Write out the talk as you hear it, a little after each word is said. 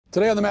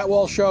Today on the Matt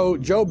Walsh Show,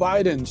 Joe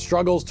Biden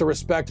struggles to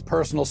respect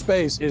personal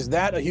space. Is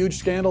that a huge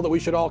scandal that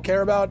we should all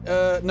care about?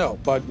 No,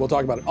 but we'll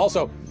talk about it.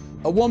 Also,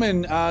 a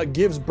woman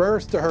gives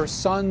birth to her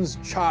son's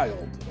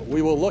child.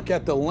 We will look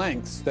at the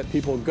lengths that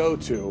people go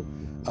to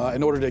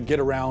in order to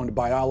get around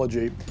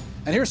biology.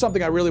 And here's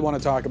something I really want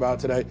to talk about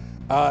today.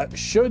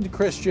 Should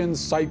Christians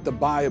cite the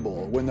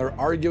Bible when they're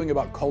arguing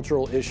about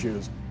cultural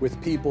issues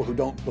with people who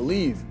don't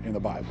believe in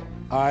the Bible?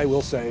 I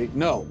will say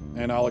no,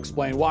 and I'll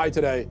explain why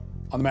today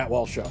on the Matt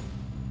Walsh Show.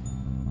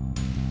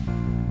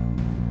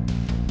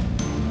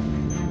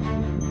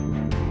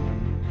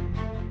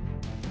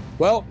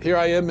 Well, here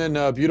I am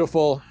in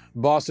beautiful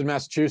Boston,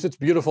 Massachusetts.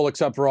 Beautiful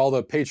except for all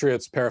the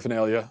Patriots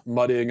paraphernalia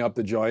muddying up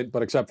the joint.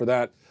 But except for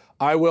that,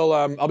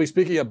 I'll be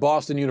speaking at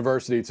Boston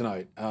University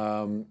tonight.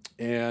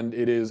 And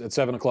it is at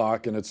 7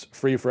 o'clock and it's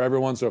free for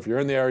everyone. So if you're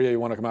in the area, you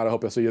want to come out, I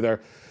hope I'll see you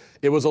there.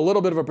 It was a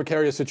little bit of a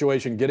precarious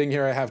situation getting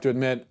here, I have to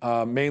admit,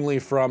 mainly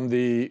from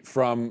the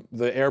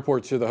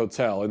airport to the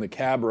hotel in the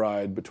cab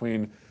ride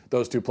between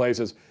those two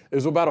places. It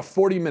was about a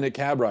 40-minute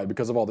cab ride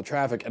because of all the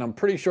traffic, and I'm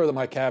pretty sure that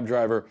my cab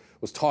driver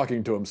was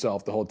talking to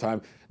himself the whole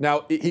time.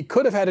 Now, he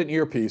could have had an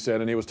earpiece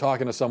in, and he was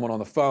talking to someone on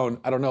the phone.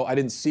 I don't know. I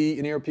didn't see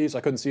an earpiece. I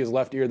couldn't see his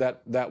left ear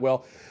that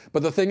well.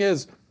 But the thing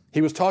is,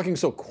 he was talking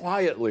so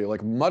quietly,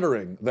 like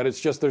muttering, that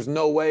it's just there's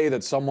no way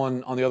that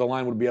someone on the other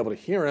line would be able to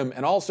hear him.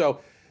 And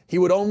also, he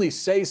would only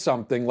say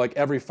something like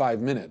every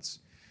 5 minutes.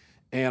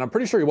 And I'm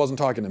pretty sure he wasn't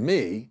talking to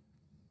me.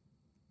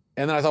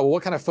 And then I thought, well,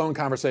 what kind of phone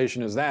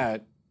conversation is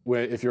that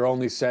if you're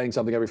only saying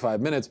something every 5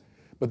 minutes?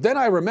 But then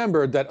I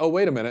remembered that, oh,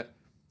 wait a minute,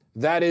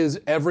 that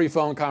is every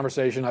phone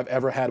conversation I've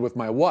ever had with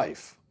my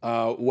wife,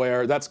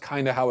 where that's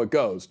kind of how it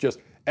goes. Just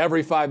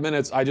every 5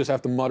 minutes, I just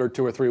have to mutter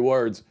 2 or 3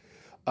 words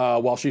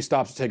while she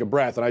stops to take a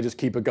breath, and I just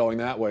keep it going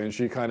that way, and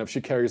she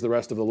carries the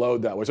rest of the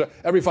load that way. So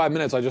every 5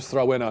 minutes, I just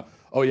throw in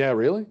oh yeah,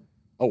 really?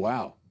 Oh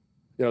wow.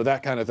 You know,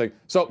 that kind of thing.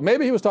 So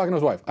maybe he was talking to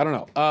his wife, I don't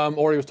know,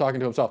 or he was talking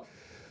to himself.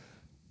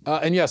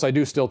 And yes, I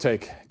do still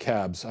take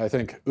cabs. I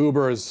think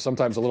Uber is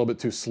sometimes a little bit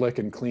too slick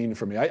and clean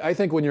for me. I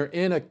think when you're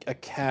in a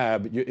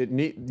cab, you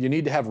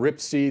need to have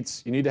ripped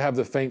seats. You need to have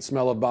the faint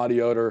smell of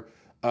body odor.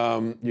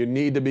 You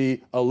need to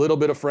be a little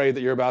bit afraid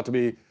that you're about to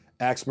be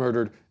axe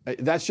murdered.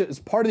 That's just it's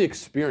part of the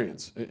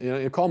experience.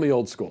 You call me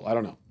old school. I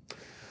don't know.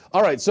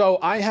 All right, so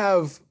I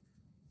have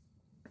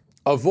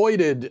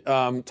avoided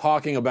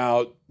talking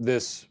about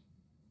this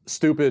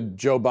stupid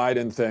Joe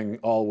Biden thing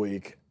all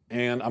week.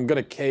 And I'm going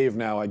to cave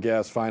now, I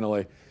guess,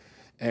 finally,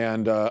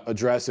 and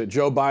address it.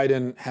 Joe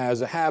Biden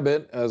has a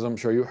habit, as I'm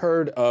sure you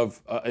heard,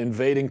 of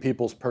invading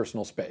people's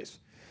personal space.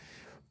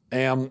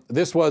 And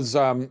this was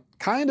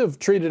kind of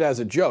treated as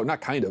a joke.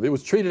 Not kind of. It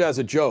was treated as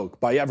a joke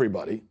by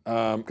everybody,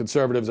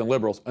 conservatives and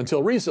liberals,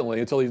 until recently,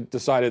 until he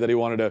decided that he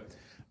wanted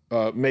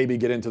to maybe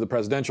get into the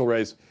presidential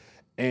race.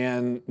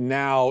 And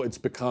now it's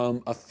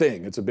become a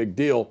thing. It's a big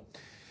deal.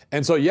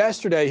 And so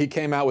yesterday he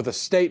came out with a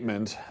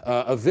statement,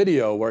 a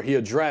video where he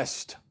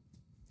addressed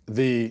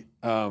his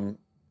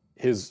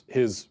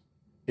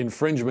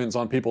infringements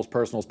on people's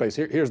personal space.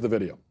 Here's the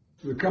video.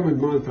 For the coming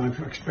month, I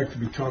expect to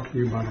be talking to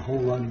you about a whole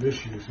lot of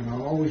issues, and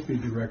I'll always be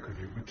direct with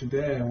you. But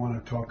today I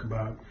want to talk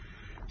about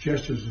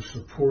gestures of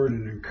support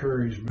and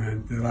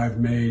encouragement that I've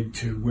made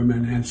to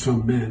women and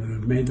some men that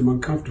have made them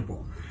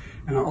uncomfortable.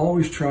 And I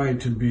always tried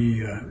to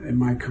be, in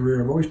my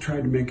career, I've always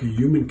tried to make a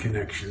human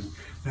connection.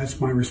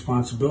 That's my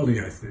responsibility,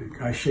 I think.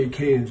 I shake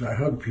hands, I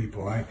hug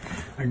people, I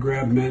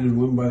grab men and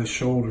women by the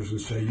shoulders and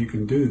say, you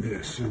can do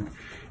this.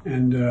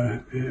 And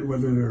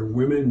whether they're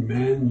women,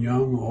 men,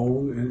 young,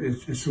 old,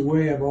 it's the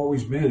way I've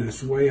always been.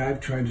 It's the way I've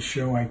tried to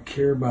show I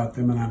care about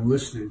them and I'm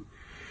listening.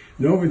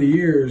 And over the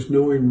years,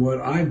 knowing what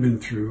I've been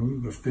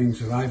through, the things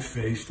that I've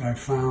faced, I've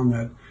found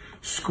that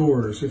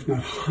scores, if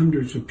not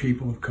hundreds of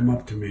people have come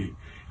up to me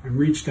and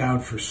reached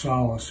out for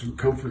solace and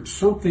comfort,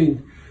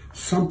 something,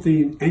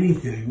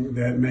 anything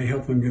that may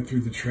help them get through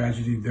the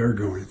tragedy they're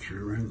going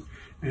through.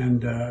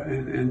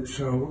 And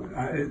so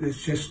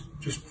it's just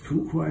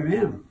who I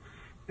am.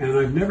 And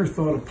I've never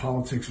thought of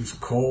politics as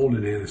cold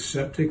and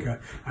antiseptic.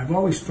 I've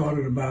always thought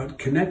it about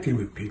connecting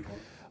with people.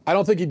 I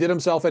don't think he did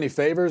himself any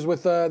favors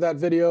with that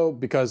video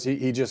because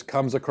he just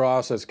comes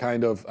across as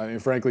kind of,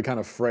 frankly, kind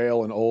of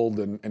frail and old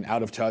and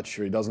out of touch,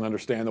 or he doesn't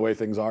understand the way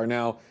things are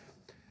now.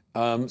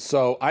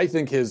 So I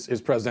think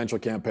his presidential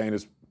campaign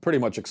has pretty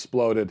much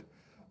exploded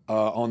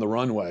on the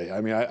runway.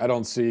 I mean, I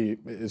don't see,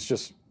 it's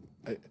just,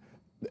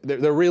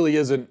 there really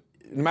isn't,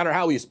 no matter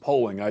how he's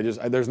polling,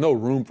 there's no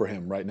room for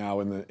him right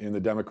now in the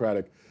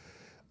Democratic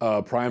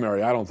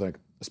primary, I don't think,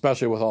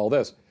 especially with all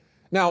this.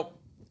 Now,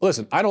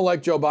 listen, I don't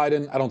like Joe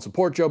Biden. I don't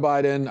support Joe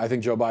Biden. I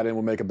think Joe Biden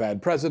will make a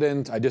bad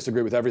president. I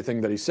disagree with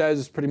everything that he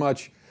says, pretty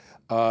much.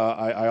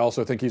 I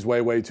also think he's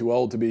way too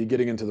old to be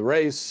getting into the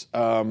race.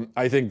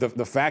 I think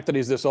the fact that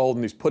he's this old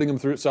and he's putting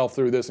himself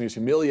through this and he's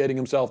humiliating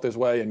himself this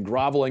way and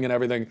groveling and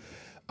everything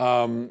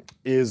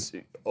is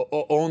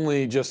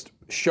only just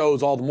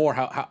shows all the more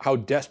how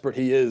desperate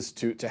he is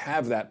to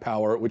have that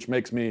power, which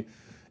makes me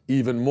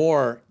even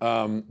more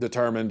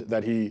determined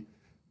that he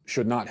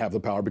should not have the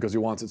power because he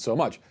wants it so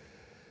much.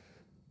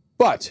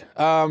 But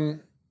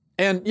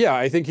And yeah,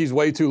 I think he's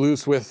way too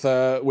loose with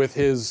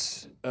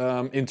his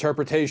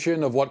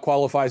interpretation of what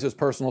qualifies as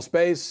personal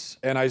space.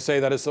 And I say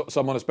that as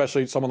someone,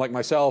 especially someone like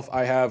myself,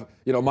 I have,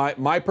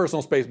 my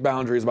personal space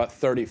boundary is about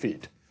 30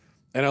 feet.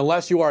 And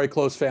unless you are a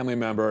close family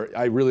member,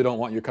 I really don't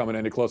want you coming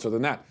any closer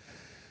than that.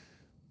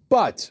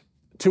 But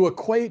to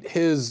equate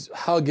his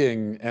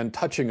hugging and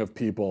touching of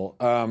people,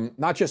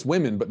 not just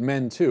women, but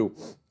men too,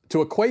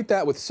 to equate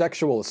that with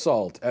sexual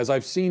assault, as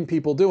I've seen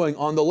people doing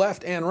on the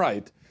left and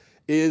right,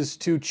 is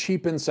to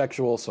cheapen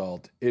sexual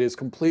assault. It is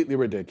completely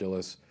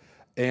ridiculous.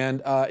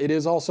 And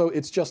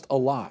it's just a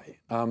lie,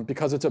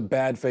 because it's a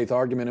bad faith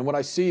argument. And what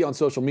I see on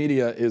social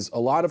media is a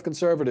lot of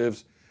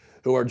conservatives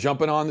who are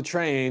jumping on the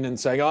train and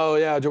saying, oh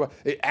yeah, Joe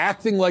Biden,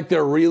 acting like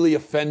they're really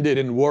offended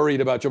and worried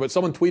about Joe Biden.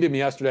 Someone tweeted me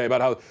yesterday about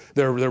how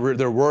they're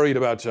worried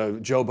about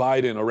Joe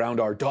Biden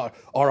around our daughter.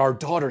 Are our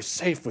daughters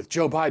safe with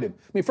Joe Biden?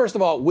 I mean, first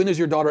of all, when is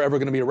your daughter ever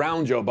going to be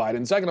around Joe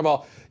Biden? Second of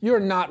all, you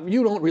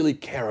don't really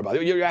care about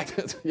it.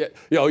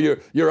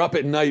 You're up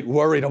at night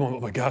worried, oh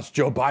my gosh,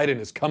 Joe Biden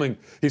is coming.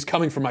 He's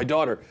coming for my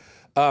daughter.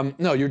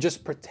 No, you're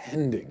just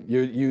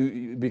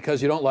pretending.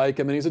 Because you don't like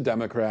him and he's a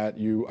Democrat,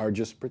 you are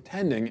just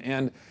pretending.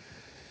 And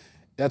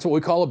that's what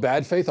we call a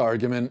bad faith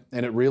argument,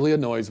 and it really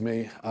annoys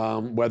me,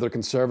 whether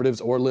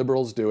conservatives or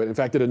liberals do it. In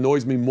fact, it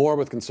annoys me more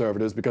with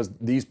conservatives because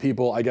these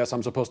people, I guess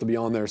I'm supposed to be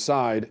on their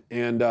side,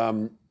 and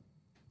I'm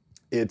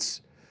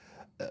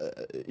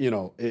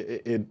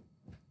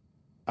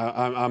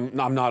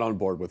not on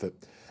board with it.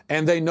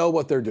 And they know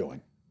what they're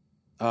doing.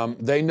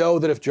 They know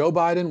that if Joe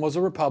Biden was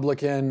a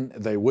Republican,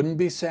 they wouldn't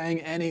be saying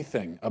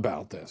anything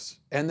about this,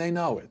 and they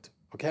know it,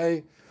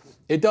 okay?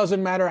 It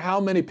doesn't matter how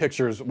many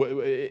pictures,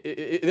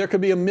 there could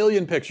be a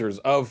million pictures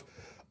of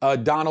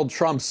Donald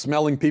Trump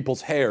smelling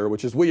people's hair,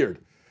 which is weird.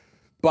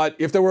 But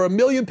if there were a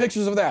million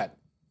pictures of that,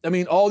 I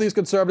mean, all these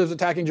conservatives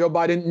attacking Joe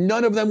Biden,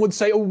 none of them would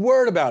say a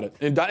word about it.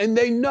 And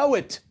they know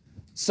it.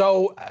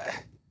 So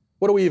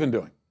what are we even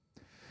doing?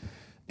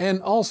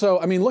 And also,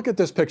 I mean, look at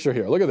this picture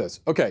here. Look at this.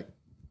 Okay.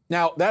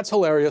 Now, that's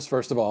hilarious,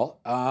 first of all.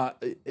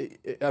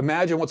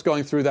 Imagine what's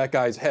going through that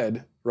guy's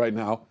head right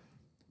now.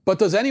 But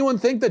does anyone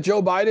think that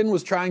Joe Biden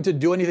was trying to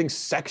do anything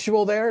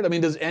sexual there? I mean,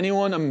 does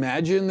anyone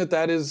imagine that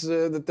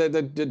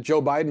that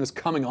Joe Biden is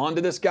coming on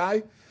to this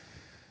guy?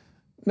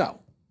 No.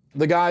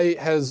 Biden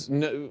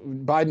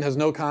has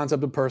no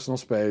concept of personal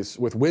space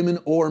with women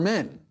or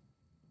men.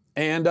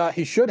 And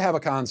he should have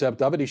a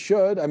concept of it. He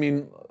should. I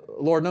mean,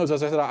 Lord knows,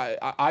 as I said,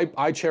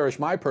 I cherish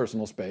my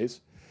personal space.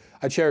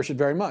 I cherish it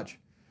very much.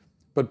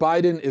 But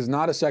Biden is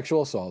not a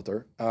sexual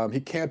assaulter. He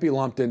can't be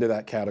lumped into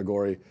that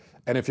category.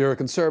 And if you're a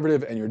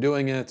conservative and you're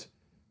doing it,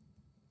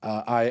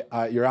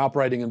 you're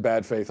operating in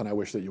bad faith, and I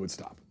wish that you would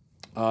stop.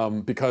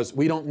 Because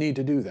we don't need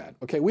to do that,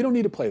 okay? We don't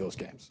need to play those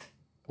games.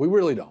 We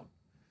really don't.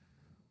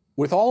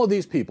 With all of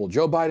these people,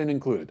 Joe Biden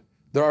included,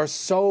 there are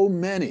so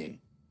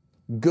many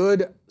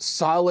good,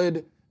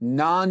 solid,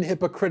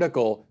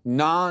 non-hypocritical,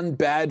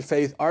 non-bad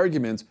faith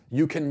arguments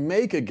you can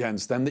make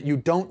against them that you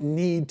don't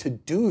need to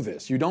do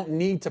this. You don't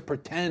need to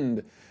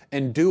pretend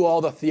and do all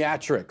the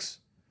theatrics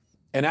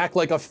and act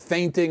like a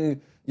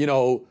fainting,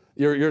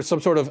 you're some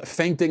sort of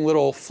fainting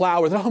little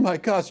flower that, oh my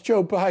gosh,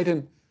 Joe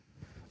Biden.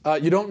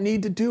 You don't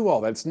need to do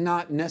all that. It's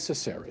not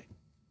necessary.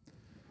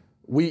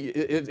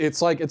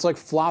 It's like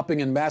flopping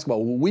in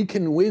basketball. We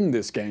can win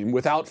this game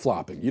without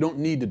flopping. You don't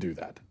need to do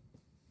that.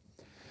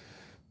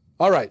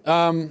 All right.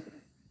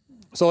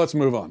 So let's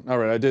move on. All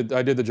right. I did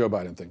the Joe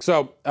Biden thing.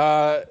 So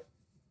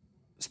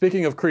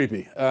speaking of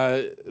creepy,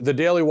 the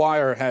Daily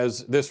Wire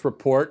has this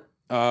report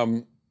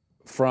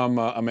from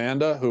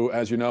Amanda, who,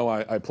 as you know,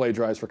 I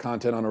plagiarize for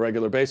content on a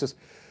regular basis.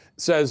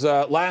 Says,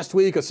 last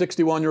week, a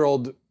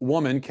 61-year-old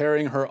woman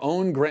carrying her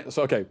own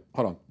So, okay,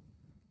 hold on.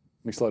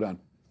 Let me slow down.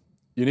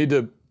 You need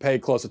to pay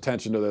close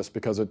attention to this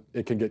because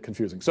it can get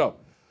confusing. So,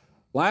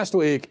 last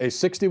week, a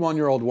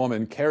 61-year-old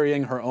woman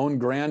carrying her own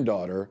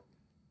granddaughter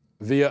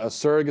via a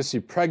surrogacy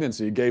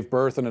pregnancy gave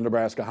birth in a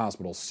Nebraska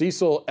hospital.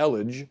 Cecil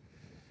Elledge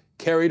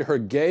carried her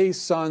gay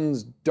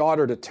son's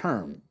daughter to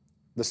term.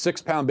 The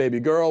 6-pound baby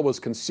girl was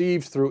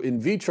conceived through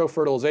in vitro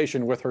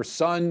fertilization with her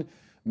son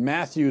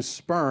Matthew's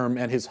sperm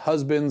and his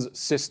husband's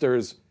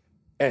sister's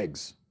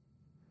eggs.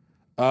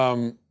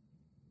 And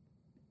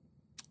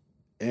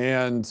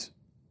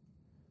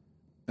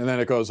then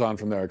it goes on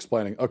from there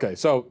explaining. Okay,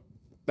 so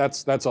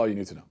that's all you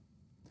need to know.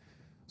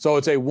 So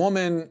it's a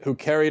woman who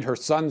carried her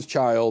son's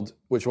child,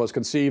 which was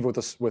conceived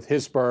with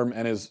his sperm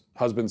and his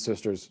husband's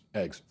sister's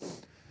eggs.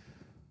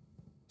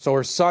 So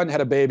her son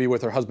had a baby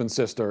with her husband's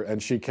sister,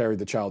 and she carried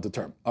the child to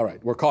term. All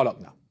right, we're caught up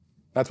now.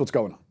 That's what's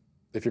going on,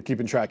 if you're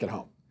keeping track at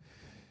home.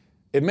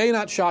 It may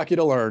not shock you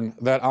to learn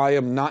that I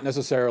am not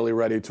necessarily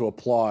ready to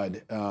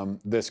applaud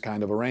this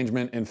kind of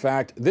arrangement. In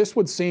fact, this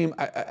would seem,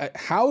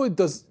 how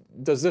does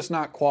this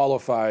not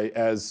qualify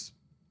as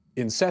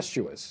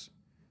incestuous?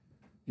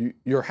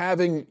 You're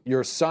having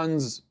your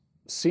son's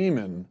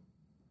semen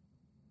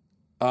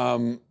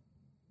and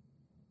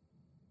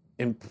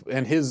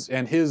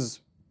his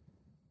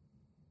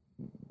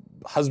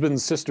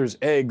husband's sister's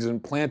eggs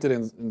implanted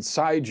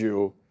inside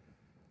you.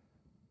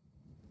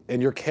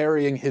 and you're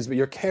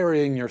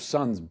carrying your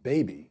son's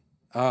baby.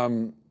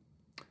 And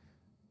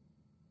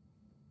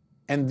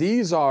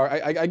these are,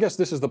 I guess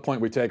this is the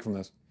point we take from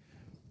this.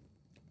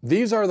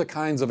 These are the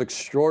kinds of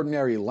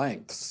extraordinary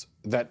lengths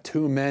that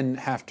two men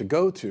have to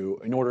go to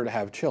in order to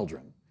have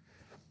children.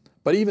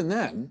 But even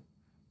then,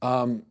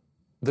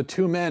 the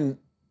two men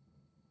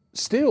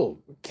still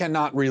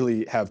cannot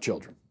really have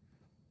children.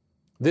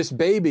 This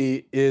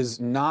baby is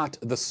not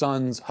the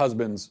son's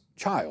husband's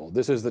child.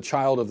 This is the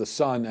child of the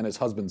son and his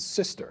husband's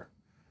sister.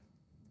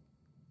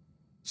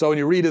 So when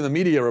you read in the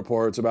media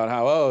reports about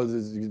how,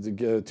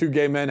 two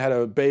gay men had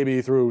a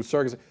baby through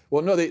surrogacy,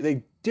 well, no,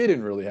 they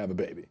didn't really have a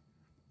baby.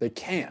 They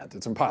can't.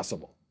 It's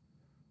impossible.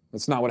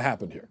 That's not what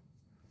happened here.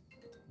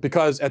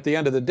 Because at the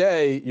end of the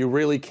day, you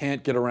really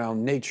can't get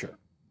around nature.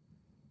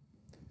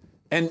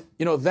 And,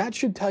 that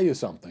should tell you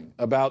something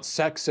about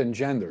sex and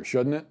gender,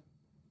 shouldn't it?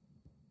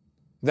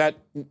 That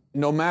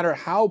no matter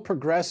how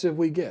progressive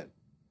we get,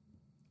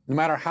 no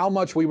matter how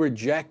much we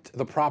reject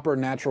the proper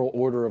natural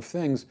order of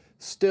things,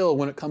 still,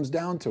 when it comes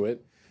down to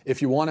it,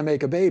 if you want to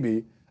make a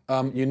baby,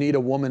 you need a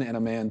woman and a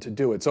man to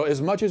do it. So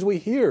as much as we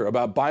hear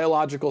about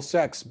biological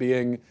sex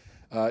being,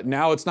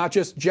 now it's not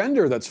just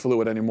gender that's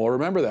fluid anymore,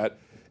 remember that.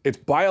 It's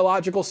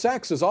biological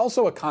sex is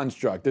also a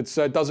construct.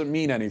 It doesn't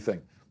mean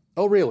anything.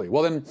 Oh, really?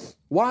 Well, then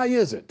why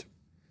is it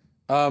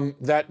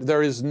that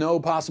there is no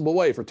possible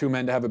way for two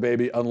men to have a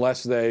baby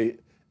unless they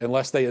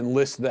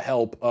enlist the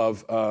help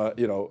of,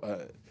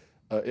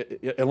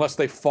 unless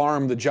they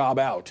farm the job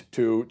out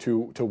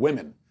to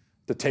women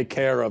to take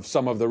care of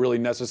some of the really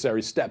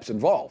necessary steps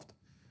involved?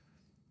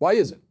 Why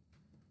is it?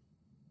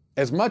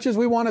 As much as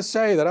we want to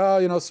say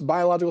that,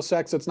 biological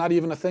sex, it's not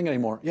even a thing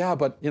anymore. Yeah,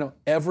 but,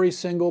 every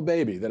single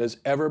baby that has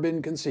ever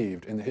been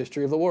conceived in the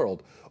history of the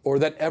world, or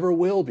that ever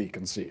will be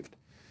conceived,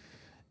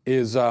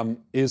 is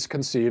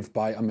conceived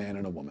by a man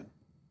and a woman.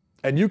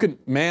 And you can,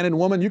 man and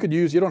woman, you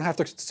don't have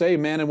to say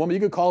man and woman, you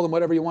could call them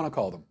whatever you want to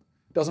call them.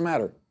 It doesn't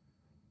matter.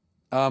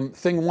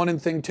 Thing one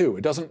and thing two,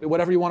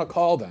 whatever you want to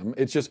call them,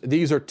 it's just,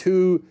 these are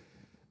two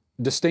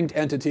distinct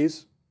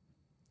entities,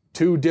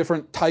 two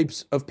different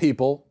types of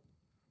people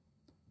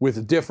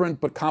with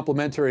different but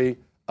complementary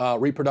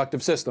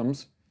reproductive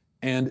systems,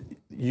 and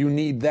you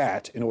need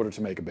that in order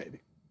to make a baby,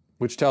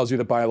 which tells you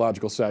that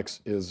biological sex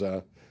is,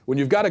 when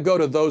you've got to go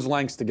to those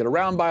lengths to get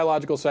around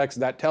biological sex,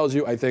 that tells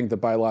you, I think, that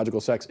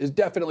biological sex is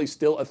definitely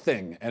still a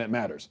thing, and it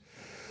matters.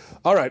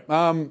 All right,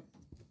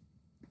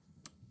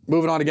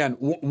 moving on again.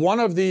 One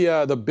of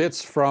the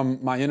bits from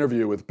my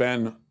interview with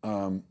Ben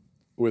on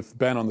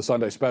the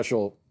Sunday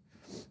Special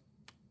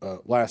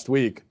last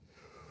week,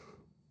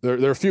 there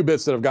are a few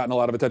bits that have gotten a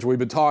lot of attention. We've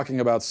been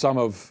talking about some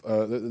of,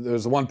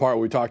 there's the one part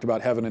where we talked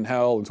about heaven and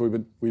hell, and so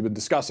we've been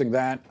discussing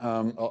that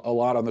a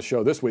lot on the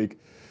show this week.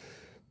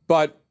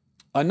 But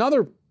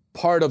another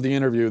part of the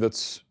interview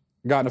that's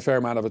gotten a fair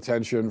amount of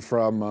attention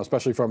from,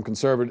 especially from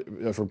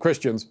from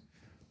Christians,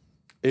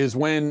 is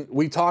when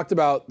we talked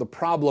about the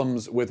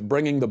problems with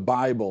bringing the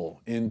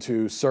Bible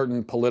into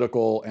certain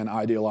political and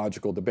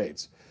ideological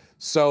debates.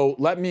 So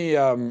let me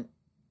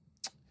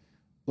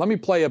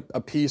play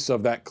a piece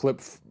of that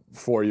clip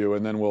for you,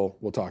 and then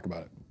we'll talk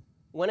about it.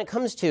 When it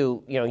comes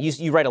to,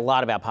 you write a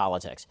lot about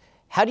politics.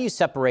 How do you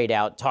separate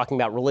out talking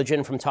about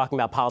religion from talking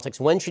about politics?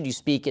 When should you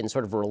speak in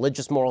sort of a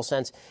religious moral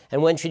sense,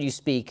 and when should you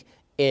speak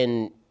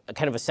in a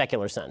kind of a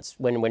secular sense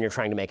when you're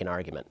trying to make an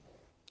argument?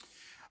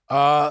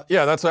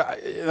 Yeah, that's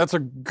a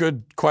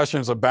good question.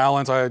 It's a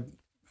balance. I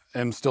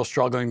am still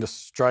struggling to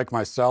strike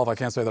myself. I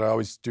can't say that I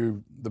always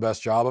do the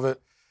best job of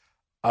it.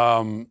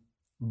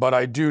 But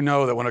I do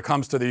know that when it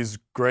comes to these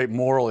great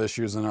moral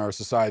issues in our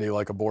society,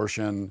 like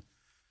abortion,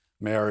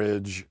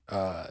 marriage,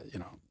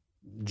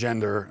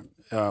 gender,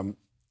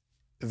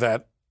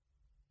 that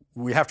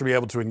we have to be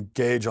able to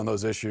engage on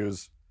those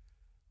issues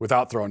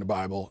without throwing the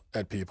Bible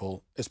at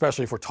people,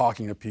 especially if we're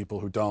talking to people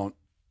who don't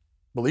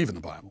believe in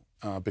the Bible.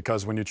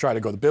 Because when you try to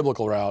go the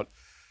biblical route,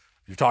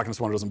 you're talking to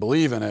someone who doesn't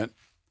believe in it,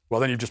 well,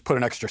 then you just put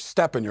an extra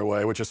step in your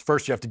way, which is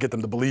first you have to get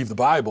them to believe the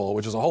Bible,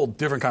 which is a whole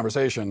different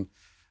conversation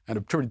and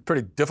a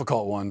pretty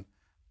difficult one.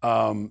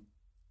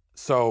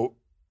 So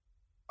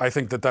I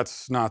think that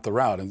that's not the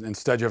route. And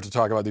instead, you have to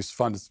talk about these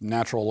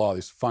natural law,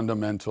 these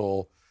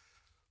fundamental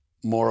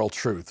moral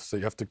truths that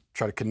you have to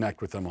try to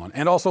connect with them on.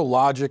 And also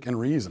logic and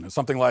reason. It's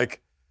something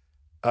like,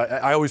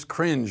 I always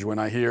cringe when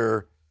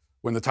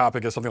the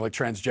topic is something like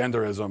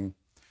transgenderism,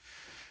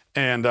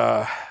 and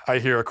I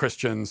hear a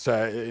Christian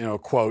say,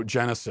 quote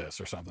Genesis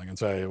or something, and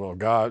say, well,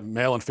 God,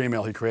 male and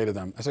female, he created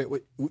them. I say,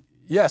 wait,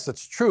 yes,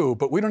 that's true,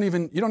 but you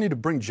don't need to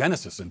bring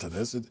Genesis into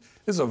this. This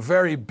is a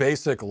very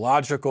basic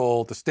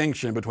logical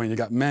distinction between you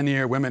got men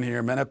here, women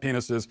here, men have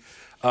penises.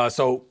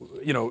 So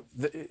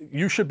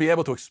you should be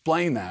able to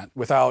explain that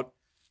without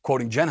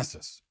quoting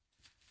Genesis.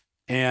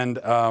 And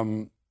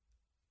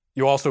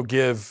you also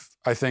give,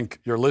 I think,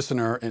 your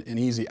listener an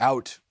easy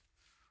out,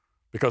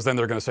 because then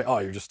they're going to say, oh,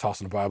 you're just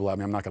tossing the Bible at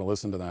me, I'm not going to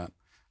listen to that.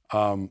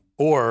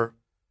 Or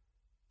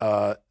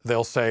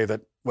they'll say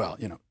that, well,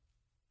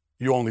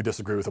 you only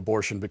disagree with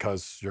abortion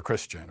because you're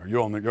Christian, or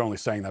you're only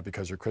saying that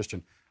because you're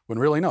Christian. When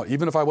really, no.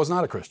 Even if I was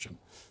not a Christian,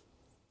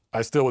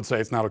 I still would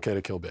say it's not okay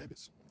to kill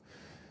babies.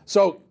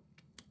 So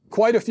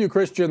quite a few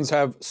Christians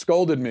have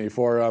scolded me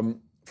for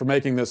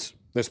making this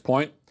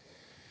point,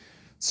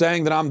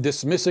 saying that I'm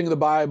dismissing the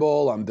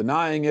Bible, I'm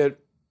denying it,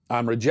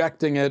 I'm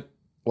rejecting it,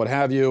 what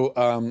have you.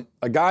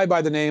 A guy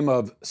by the name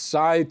of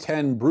cite,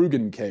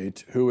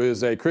 who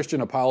is a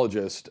Christian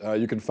apologist,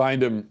 you can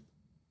find him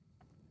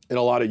in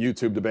a lot of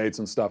YouTube debates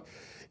and stuff.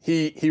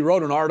 He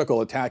wrote an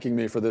article attacking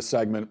me for this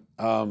segment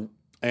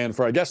and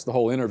for, I guess, the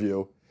whole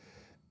interview.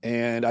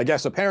 And I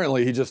guess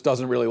apparently he just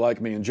doesn't really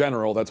like me in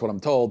general. That's what I'm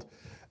told.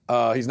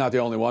 He's not the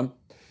only one.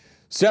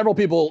 Several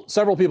people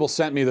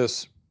sent me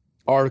this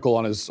article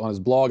on his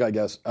blog, I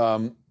guess,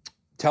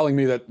 telling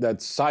me that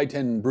cite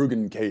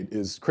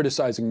is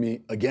criticizing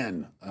me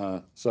again.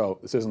 So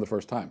this isn't the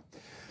first time.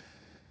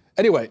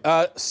 Anyway,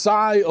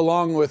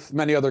 along with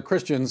many other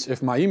Christians,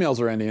 if my emails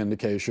are any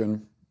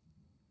indication,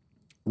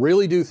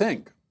 really do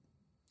think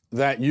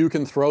that you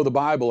can throw the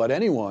Bible at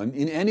anyone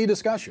in any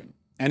discussion,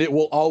 and it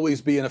will always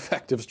be an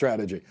effective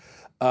strategy.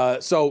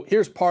 So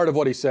here's part of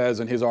what he says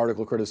in his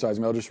article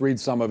criticizing me. I'll just read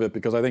some of it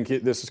because I think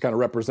this is kind of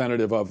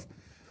representative of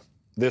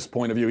this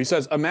point of view. He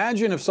says,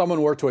 imagine if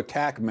someone were to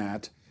attack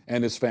Matt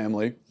and his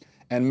family,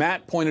 and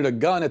Matt pointed a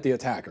gun at the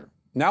attacker.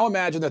 Now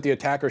imagine that the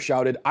attacker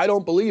shouted, "I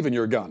don't believe in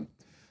your gun."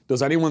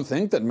 Does anyone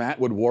think that Matt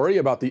would worry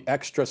about the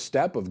extra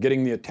step of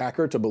getting the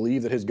attacker to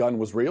believe that his gun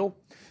was real?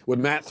 Would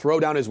Matt throw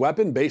down his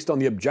weapon based on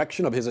the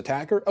objection of his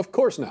attacker? Of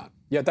course not.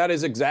 Yet that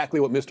is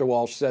exactly what Mr.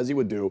 Walsh says he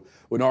would do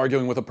when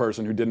arguing with a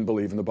person who didn't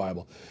believe in the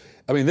Bible.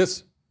 I mean,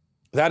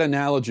 that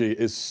analogy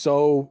is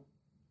so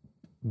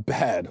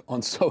bad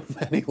on so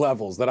many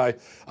levels that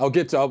I'll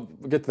get to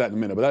that in a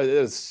minute, but that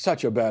is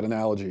such a bad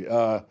analogy.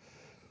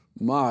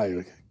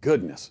 My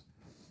goodness.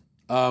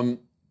 So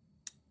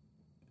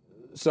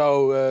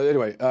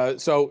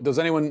does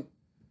anyone...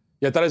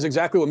 Yet that is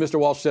exactly what Mr.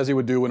 Walsh says he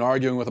would do when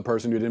arguing with a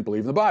person who didn't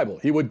believe in the Bible.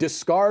 He would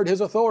discard his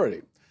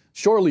authority.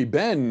 Surely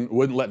Ben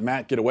wouldn't let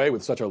Matt get away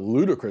with such a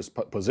ludicrous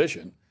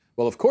position.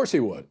 Well, of course he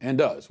would, and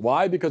does.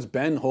 Why? Because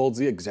Ben holds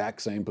the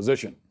exact same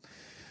position.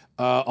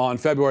 On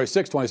February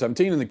 6,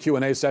 2017, in the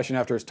Q&A session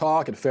after his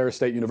talk at Ferris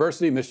State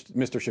University,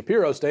 Mr.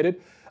 Shapiro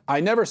stated, "I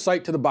never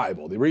cite to the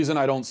Bible. The reason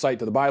I don't cite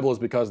to the Bible is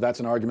because that's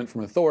an argument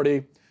from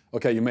authority.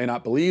 Okay, you may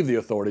not believe the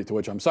authority to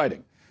which I'm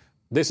citing."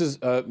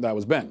 That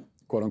was Ben,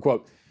 quote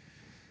unquote.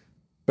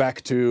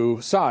 Back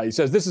to Sai. He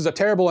says, "This is a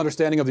terrible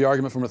understanding of the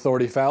argument from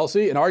authority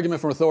fallacy. An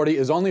argument from authority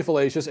is only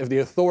fallacious if the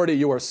authority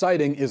you are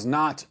citing is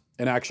not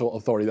an actual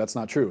authority." That's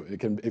not true. It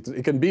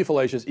can be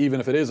fallacious even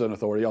if it is an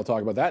authority. I'll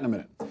talk about that in a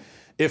minute.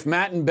 If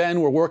Matt and Ben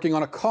were working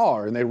on a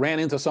car and they ran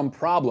into some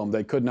problem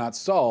they could not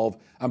solve,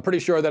 I'm pretty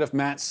sure that if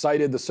Matt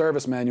cited the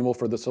service manual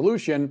for the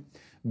solution,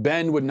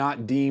 Ben would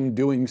not deem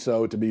doing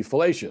so to be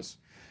fallacious.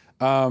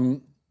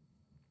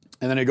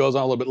 And then he goes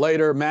on a little bit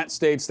later. Matt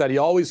states that he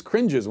always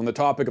cringes when the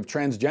topic of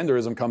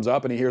transgenderism comes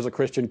up and he hears a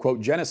Christian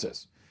quote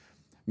Genesis.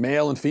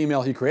 Male and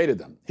female, he created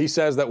them. He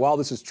says that while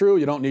this is true,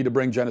 you don't need to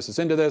bring Genesis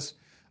into this.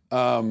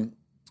 Well,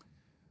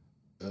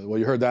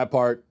 you heard that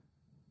part.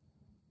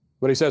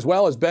 But he says,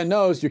 well, as Ben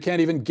knows, you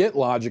can't even get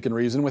logic and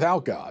reason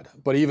without God.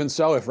 But even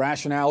so, if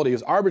rationality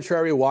is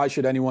arbitrary, why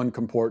should anyone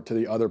comport to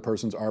the other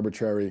person's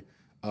arbitrary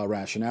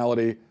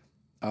rationality?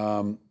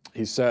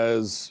 He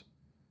says,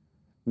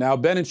 now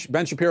Ben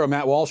Shapiro and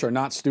Matt Walsh are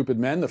not stupid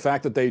men. The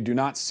fact that they do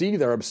not see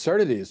their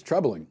absurdity is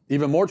troubling.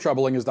 Even more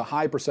troubling is the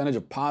high percentage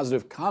of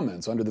positive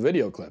comments under the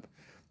video clip.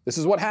 This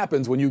is what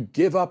happens when you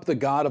give up the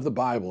God of the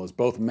Bible, as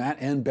both Matt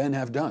and Ben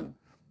have done,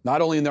 not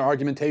only in their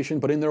argumentation,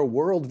 but in their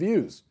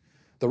worldviews.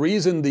 The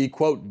reason the,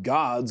 quote,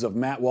 gods of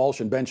Matt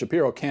Walsh and Ben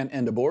Shapiro can't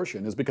end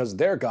abortion is because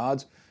their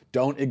gods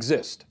don't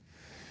exist.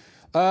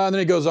 And then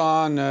he goes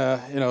on,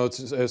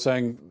 it's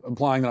saying,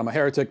 implying that I'm a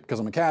heretic because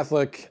I'm a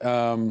Catholic,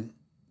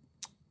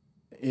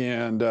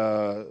 and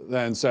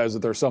then says that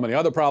there's so many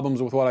other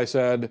problems with what I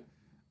said,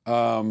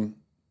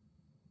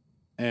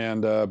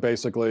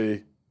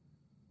 basically,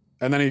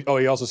 and then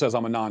he also says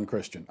I'm a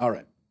non-Christian. All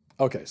right,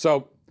 okay,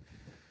 so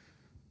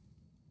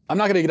I'm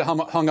not going to get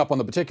hung up on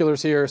the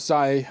particulars here.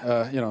 Sai,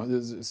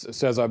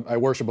 says I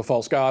worship a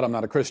false god. I'm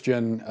not a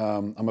Christian.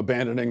 I'm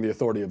abandoning the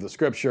authority of the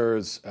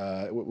scriptures,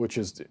 which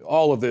is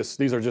all of this.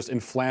 These are just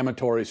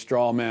inflammatory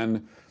straw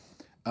men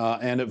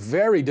and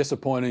very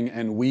disappointing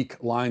and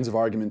weak lines of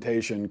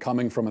argumentation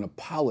coming from an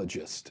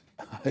apologist.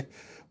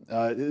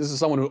 This is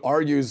someone who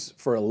argues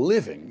for a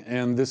living,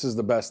 and this is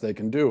the best they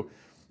can do,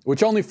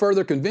 which only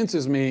further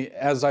convinces me,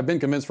 as I've been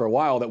convinced for a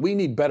while, that we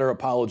need better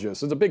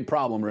apologists. It's a big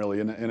problem, really,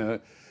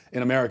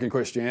 in American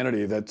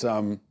Christianity,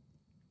 that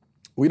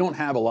we don't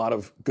have a lot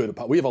of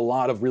we have a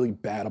lot of really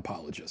bad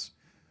apologists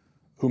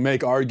who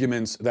make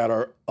arguments that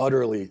are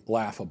utterly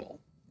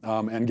laughable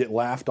and get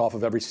laughed off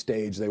of every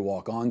stage they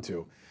walk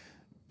onto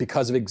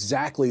because of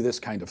exactly this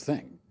kind of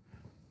thing.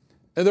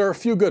 And there are a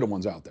few good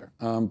ones out there,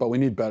 but we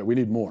need better. We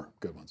need more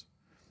good ones.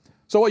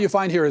 So what you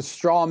find here is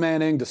straw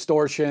manning,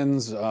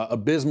 distortions,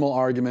 abysmal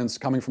arguments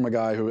coming from a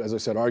guy who, as I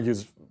said,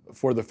 argues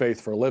for the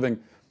faith for a living.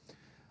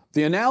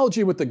 The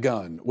analogy with the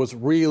gun was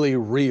really,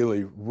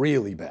 really,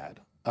 really bad.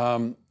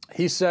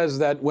 he says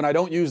that when I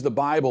don't use the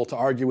Bible to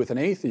argue with an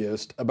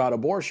atheist about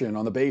abortion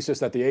on the basis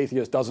that the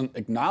atheist doesn't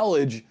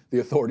acknowledge the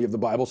authority of the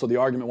Bible, so the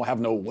argument will have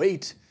no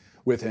weight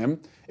with him,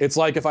 it's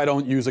like if I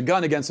don't use a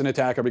gun against an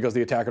attacker because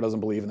the attacker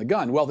doesn't believe in the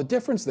gun. Well, the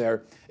difference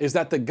there is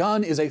that the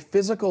gun is a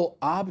physical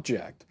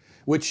object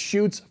which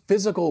shoots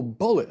physical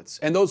bullets,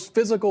 and those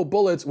physical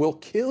bullets will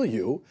kill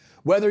you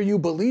whether you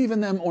believe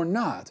in them or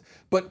not.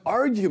 But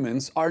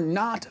arguments are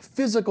not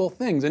physical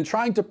things, and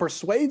trying to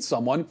persuade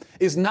someone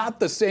is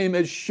not the same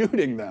as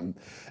shooting them.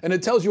 And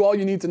it tells you all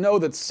you need to know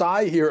that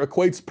Cy here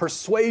equates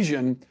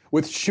persuasion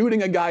with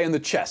shooting a guy in the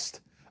chest.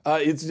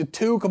 It's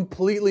two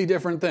completely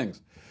different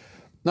things.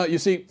 Now, you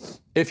see,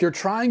 if you're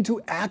trying to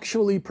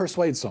actually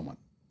persuade someone,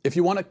 if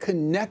you want to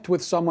connect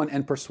with someone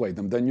and persuade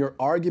them, then your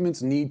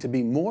arguments need to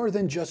be more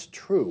than just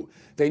true.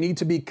 They need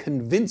to be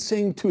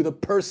convincing to the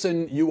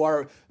person you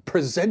are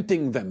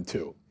presenting them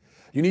to.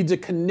 You need to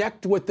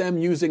connect with them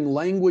using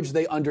language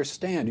they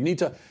understand. You need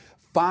to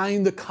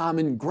find the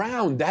common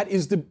ground. That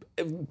is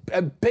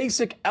a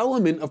basic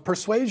element of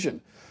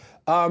persuasion.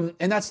 And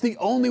that's the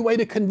only way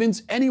to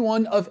convince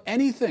anyone of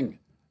anything.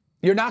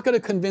 You're not going to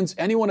convince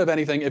anyone of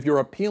anything if you're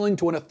appealing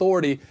to an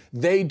authority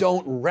they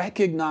don't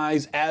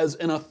recognize as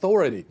an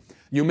authority.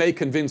 You may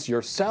convince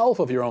yourself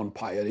of your own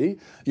piety.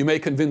 You may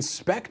convince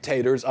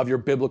spectators of your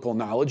biblical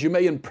knowledge. You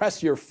may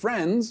impress your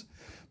friends.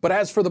 But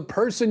as for the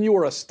person you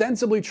are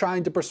ostensibly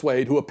trying to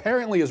persuade, who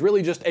apparently is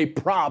really just a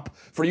prop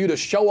for you to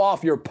show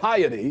off your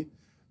piety,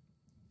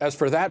 as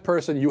for that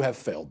person, you have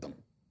failed them.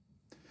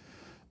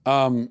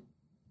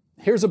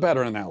 Here's a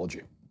better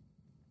analogy.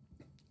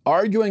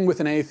 Arguing with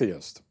an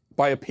atheist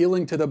by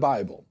appealing to the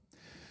Bible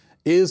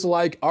is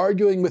like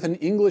arguing with an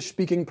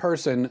English-speaking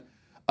person,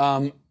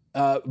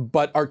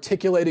 but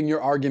articulating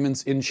your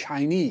arguments in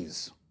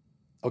Chinese,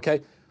 okay?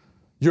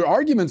 Your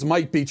arguments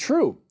might be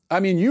true. I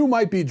mean, you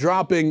might be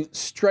dropping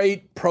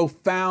straight,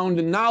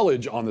 profound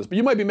knowledge on this, but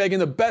you might be making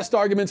the best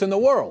arguments in the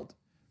world.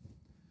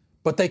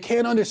 But they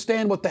can't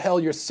understand what the hell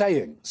you're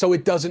saying, so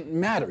it doesn't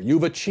matter.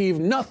 You've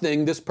achieved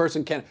nothing. This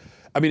person can't.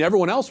 I mean,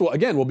 everyone else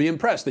will be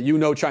impressed that you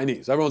know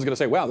Chinese. Everyone's going to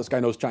say, wow, this guy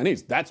knows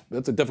Chinese. That's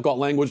a difficult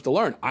language to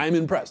learn. I'm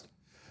impressed.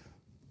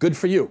 Good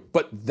for you.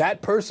 But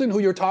that person who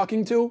you're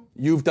talking to,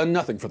 you've done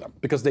nothing for them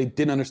because they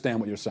didn't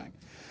understand what you're saying.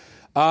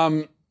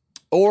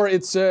 Or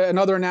it's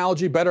another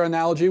analogy, better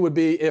analogy would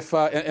be if,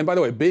 and by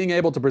the way, being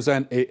able to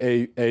present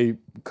a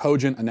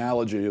cogent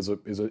analogy is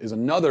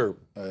another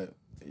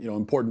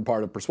important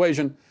part of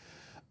persuasion.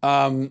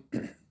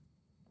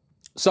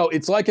 So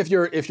it's like if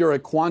you're a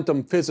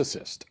quantum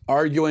physicist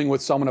arguing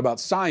with someone about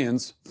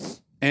science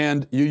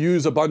and you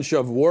use a bunch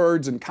of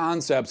words and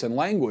concepts and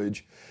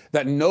language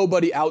that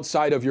nobody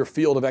outside of your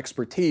field of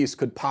expertise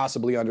could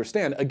possibly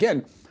understand.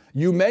 Again,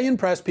 you may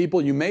impress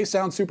people, you may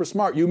sound super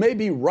smart, you may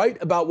be right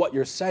about what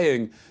you're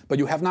saying, but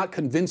you have not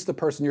convinced the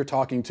person you're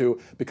talking to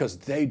because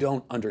they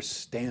don't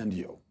understand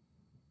you.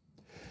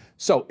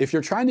 So if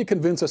you're trying to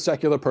convince a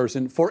secular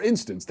person, for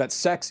instance, that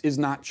sex is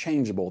not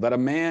changeable, that a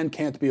man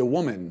can't be a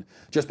woman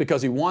just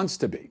because he wants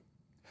to be,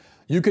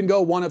 you can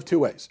go one of two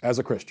ways as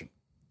a Christian.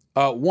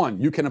 One,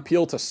 you can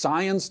appeal to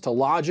science, to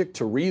logic,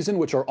 to reason,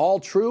 which are all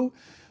true,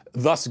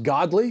 thus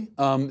godly.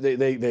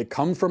 They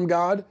come from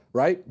God,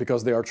 right?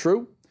 Because they are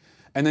true.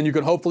 And then you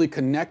can hopefully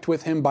connect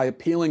with him by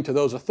appealing to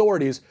those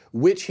authorities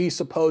which he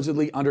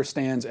supposedly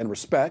understands and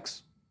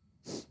respects.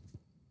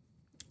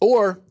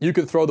 Or you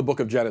could throw the book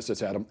of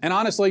Genesis at him. And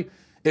honestly,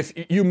 if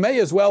you may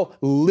as well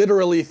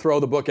literally throw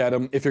the book at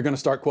him if you're going to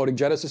start quoting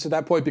Genesis at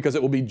that point, because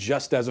it will be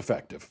just as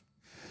effective.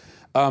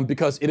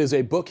 Because it is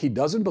a book he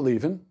doesn't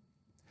believe in,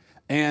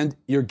 and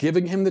you're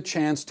giving him the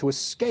chance to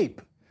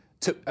escape.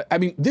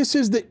 This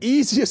is the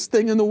easiest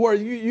thing in the world.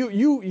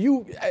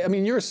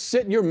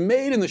 You're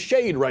made in the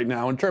shade right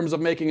now in terms of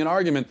making an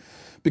argument,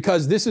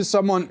 because this is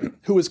someone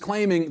who is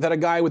claiming that a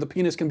guy with a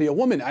penis can be a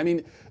woman. I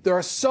mean, there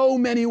are so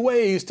many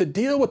ways to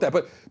deal with that.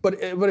 But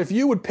if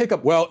you would pick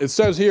up, well, it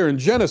says here in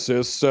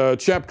Genesis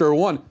chapter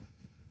 1,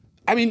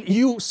 I mean,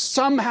 you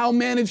somehow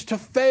managed to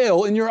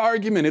fail in your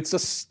argument. It's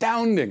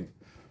astounding,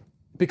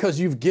 because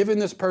you've given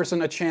this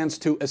person a chance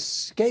to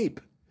escape,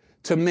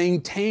 to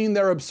maintain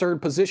their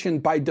absurd position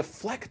by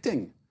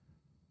deflecting.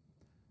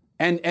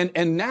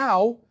 And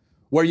now,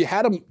 where you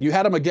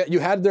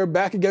had their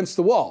back against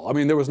the wall. I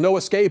mean, there was no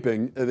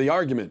escaping the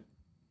argument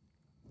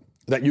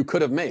that you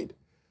could have made.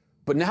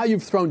 But now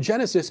you've thrown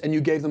Genesis and you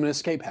gave them an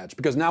escape hatch,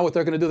 because now what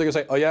they're going to do, they're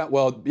going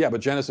to say,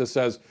 but Genesis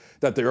says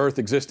that the earth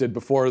existed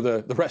before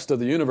the rest of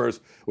the universe,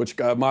 which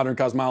modern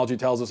cosmology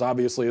tells us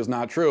obviously is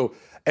not true.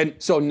 And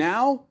so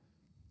now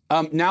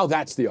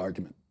that's the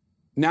argument.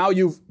 Now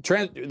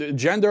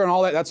gender and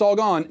all that, that's all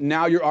gone.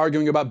 Now you're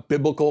arguing about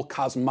biblical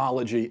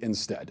cosmology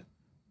instead.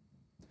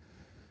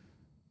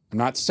 I'm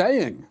not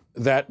saying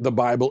that the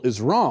Bible is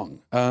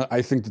wrong.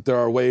 I think that there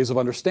are ways of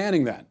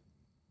understanding that,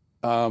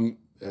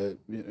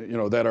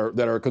 that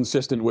are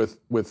consistent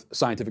with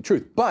scientific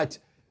truth. But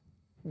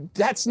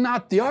that's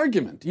not the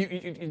argument.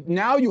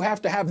 Now you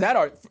have to have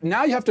that.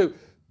 Now you have to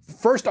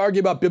first argue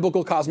about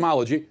biblical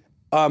cosmology,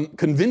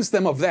 convince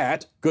them of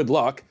that. Good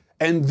luck.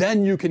 and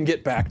then you can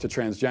get back to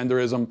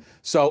transgenderism.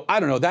 So I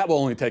don't know, that will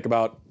only take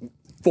about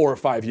 4 or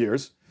 5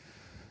 years.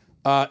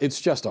 It's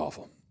just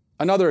awful.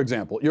 Another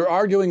example, you're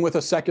arguing with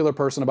a secular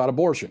person about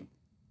abortion.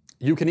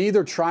 You can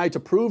either try to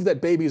prove that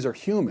babies are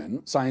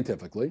human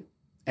scientifically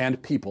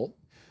and people,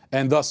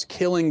 and thus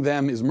killing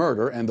them is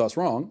murder and thus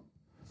wrong.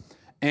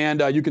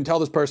 And you can tell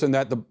this person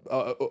that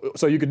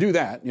so you could do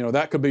that,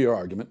 that could be your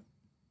argument.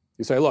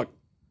 You say, look,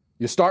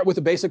 you start with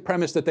the basic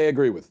premise that they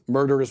agree with.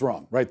 Murder is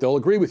wrong, right? They'll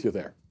agree with you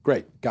there.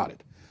 Great, got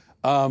it.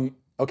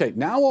 Okay,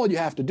 now all you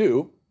have to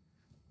do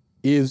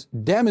is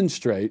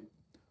demonstrate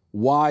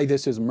why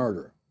this is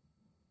murder,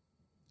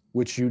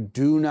 which you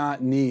do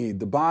not need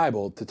the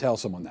Bible to tell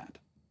someone that.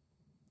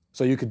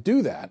 So you could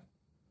do that,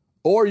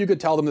 or you could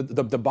tell them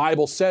that the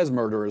Bible says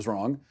murder is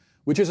wrong,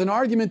 which is an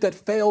argument that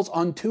fails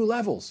on 2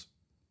 levels.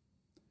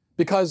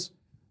 Because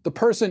the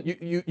person,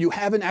 you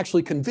haven't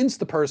actually convinced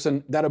the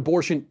person that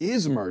abortion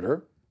is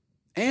murder,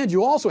 and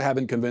you also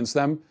haven't convinced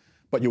them,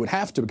 but you would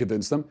have to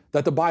convince them,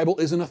 that the Bible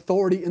is an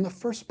authority in the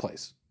first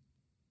place.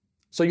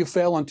 So you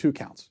fail on 2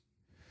 counts.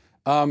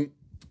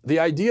 The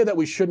idea that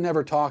we should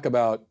never talk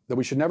about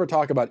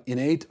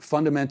innate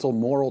fundamental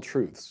moral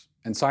truths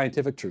and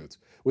scientific truths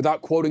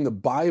without quoting the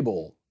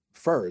Bible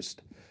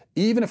first,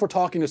 even if we're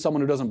talking to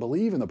someone who doesn't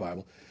believe in the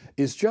Bible,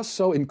 is just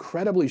so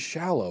incredibly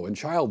shallow and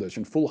childish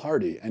and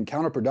foolhardy and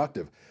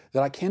counterproductive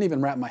that I can't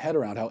even wrap my head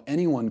around how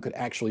anyone could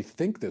actually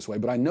think this way.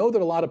 But I know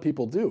that a lot of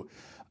people do.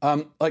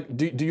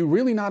 Do you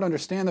really not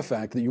understand the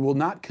fact that you will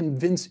not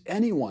convince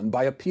anyone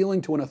by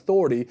appealing to an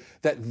authority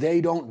that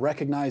they don't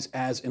recognize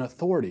as an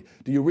authority?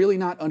 Do you really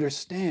not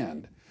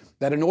understand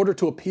that in order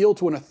to appeal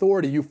to an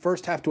authority, you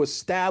first have to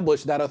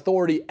establish that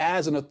authority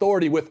as an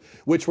authority,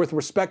 which with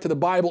respect to the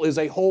Bible is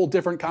a whole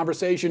different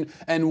conversation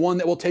and one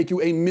that will take you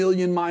a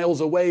million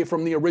miles away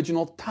from the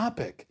original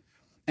topic?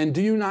 And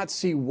do you not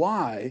see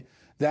why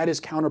that is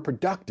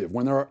counterproductive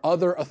when there are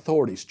other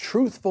authorities,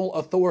 truthful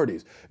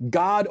authorities,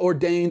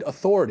 God-ordained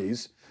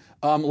authorities,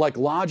 like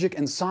logic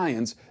and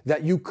science,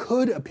 that you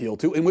could appeal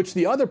to, in which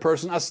the other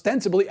person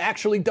ostensibly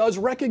actually does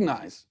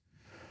recognize?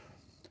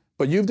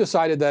 But you've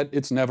decided that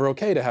it's never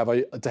okay to have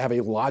a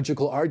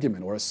logical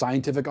argument or a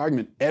scientific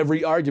argument.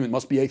 Every argument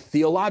must be a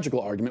theological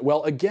argument.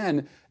 Well,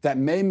 again, that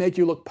may make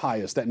you look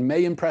pious, that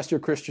may impress your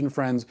Christian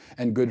friends,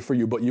 and good for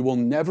you, but you will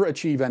never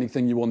achieve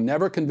anything. You will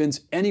never convince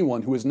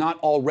anyone who is not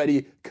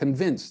already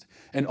convinced.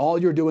 And all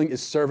you're doing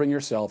is serving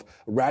yourself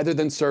rather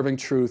than serving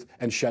truth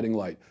and shedding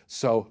light.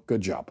 So,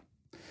 good job.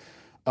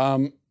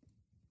 By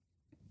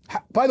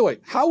the way,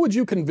 how would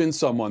you convince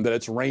someone that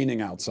it's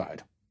raining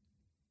outside?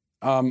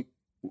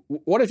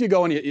 What if you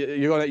go in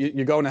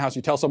a house,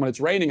 you tell someone it's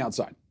raining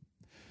outside,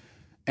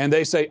 and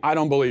they say, I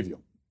don't believe you.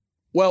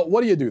 Well,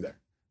 what do you do there?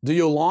 Do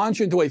you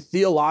launch into a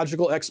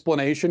theological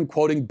explanation,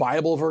 quoting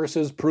Bible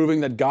verses,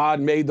 proving that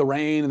God made the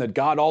rain and that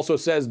God also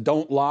says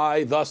don't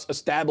lie, thus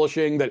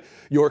establishing that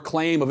your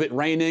claim of it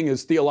raining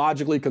is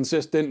theologically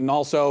consistent and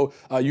also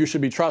you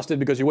should be trusted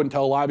because you wouldn't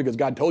tell a lie because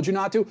God told you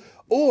not to?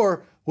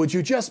 Or would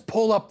you just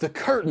pull up the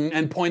curtain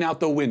and point out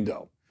the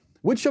window?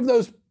 Which of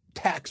those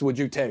tacks would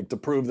you take to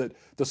prove that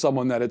to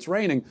someone that it's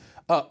raining?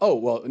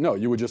 Well, no,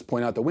 you would just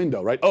point out the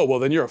window, right? Oh, well,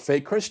 then you're a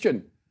fake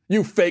Christian.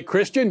 You fake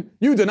Christian,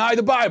 you deny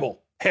the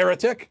Bible,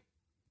 heretic.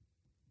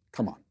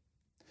 Come on.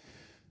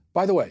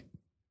 By the way,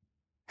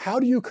 how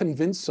do you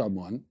convince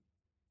someone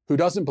who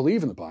doesn't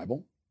believe in the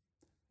Bible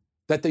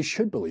that they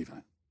should believe in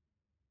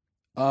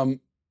it?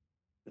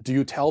 Do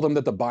you tell them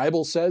that the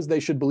Bible says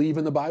they should believe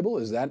in the Bible?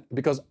 Is that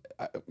because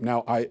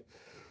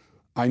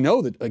I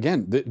know that,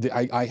 again,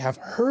 I have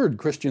heard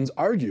Christians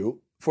argue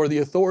for the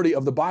authority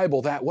of the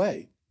Bible that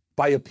way,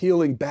 by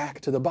appealing back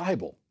to the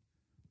Bible.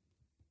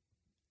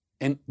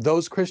 And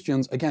those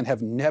Christians, again,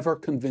 have never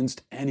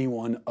convinced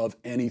anyone of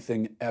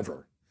anything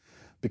ever,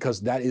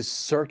 because that is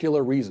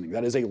circular reasoning.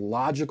 That is a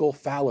logical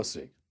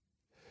fallacy.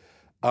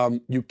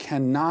 You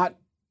cannot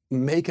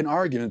make an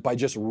argument by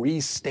just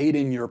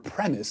restating your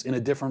premise in a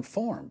different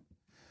form.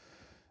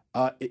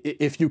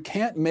 If you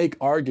can't make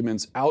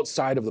arguments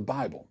outside of the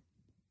Bible,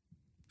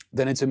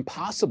 then it's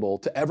impossible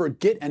to ever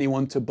get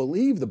anyone to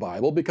believe the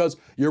Bible because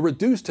you're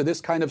reduced to this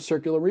kind of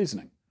circular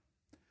reasoning.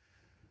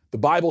 The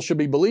Bible should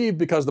be believed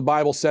because the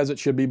Bible says it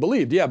should be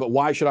believed. Yeah, but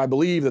why should I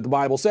believe that the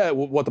Bible said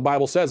what the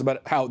Bible says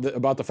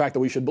about the fact that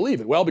we should believe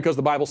it? Well, because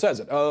the Bible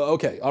says it.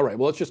 Okay, all right.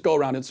 Well, let's just go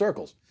around in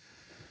circles.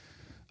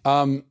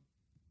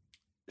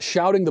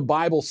 Shouting the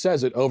Bible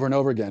says it over and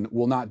over again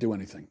will not do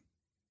anything.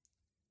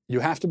 You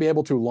have to be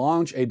able to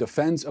launch a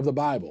defense of the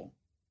Bible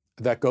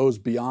that goes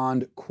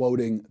beyond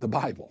quoting the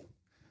Bible.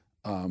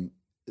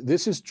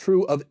 This is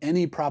true of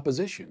any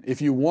proposition.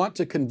 If you want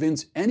to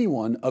convince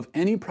anyone of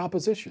any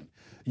proposition,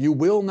 you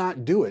will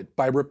not do it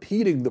by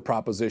repeating the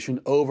proposition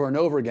over and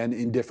over again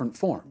in different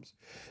forms.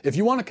 If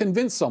you want to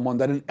convince someone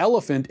that an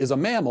elephant is a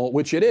mammal,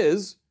 which it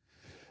is,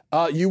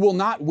 you will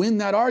not win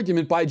that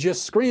argument by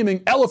just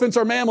screaming, elephants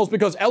are mammals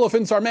because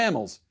elephants are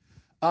mammals.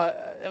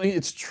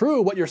 It's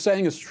true, what you're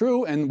saying is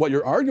true, and what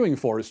you're arguing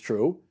for is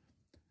true,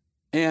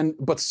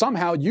 but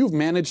somehow you've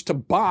managed to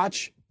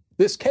botch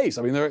this case.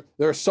 There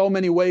are so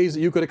many ways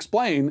that you could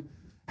explain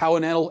how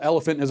an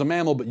elephant is a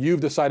mammal, but you've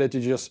decided to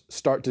just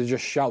start to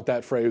just shout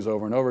that phrase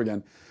over and over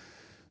again.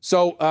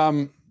 So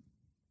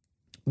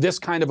this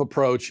kind of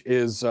approach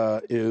is,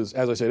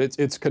 as I said,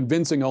 it's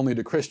convincing only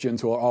to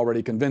Christians who are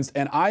already convinced.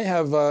 And I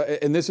have,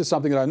 and this is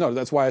something that I've noticed.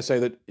 That's why I say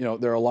that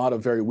there are a lot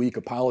of very weak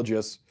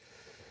apologists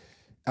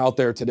out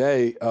there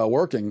today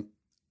working,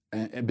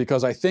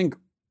 because I think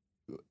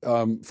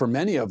for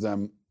many of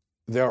them,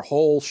 their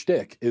whole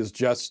shtick is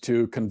just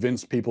to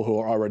convince people who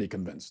are already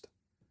convinced.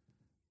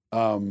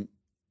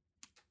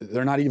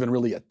 They're not even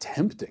really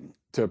attempting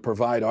to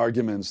provide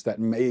arguments that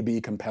may be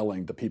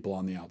compelling to people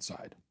on the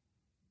outside.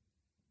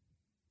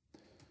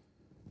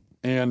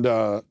 And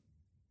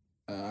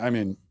I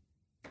mean,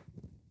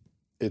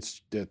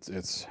 it's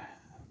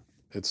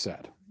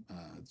sad.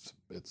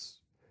 It's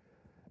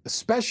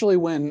especially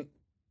when,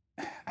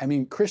 I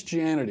mean,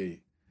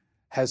 Christianity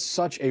has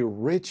such a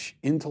rich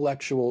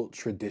intellectual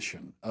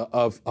tradition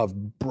of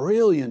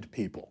brilliant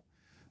people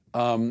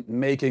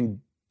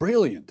making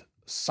brilliant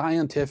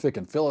scientific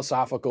and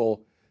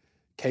philosophical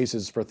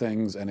cases for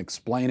things and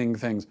explaining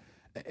things.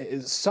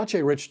 It's such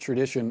a rich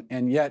tradition,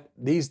 and yet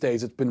these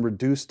days it's been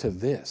reduced to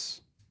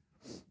this.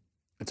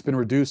 It's been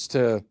reduced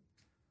to,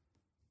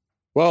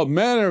 well,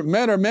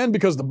 men are men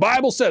because the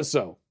Bible says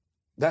so.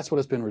 That's what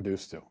it's been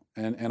reduced to,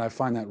 and I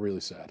find that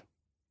really sad.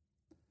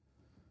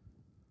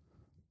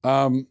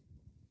 All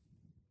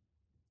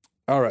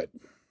right.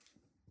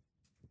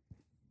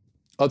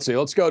 Let's see.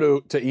 Let's go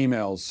to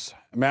emails.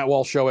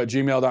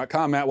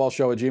 MattWalshShow@gmail.com.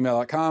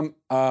 MattWalshShow@gmail.com.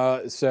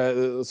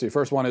 Let's see.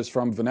 First one is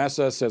from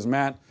Vanessa. Says,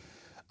 Matt,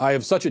 I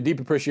have such a deep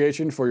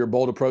appreciation for your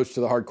bold approach to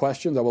the hard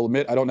questions. I will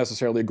admit I don't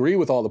necessarily agree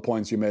with all the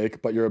points you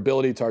make, but your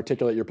ability to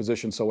articulate your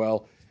position so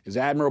well is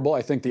admirable.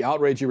 I think the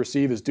outrage you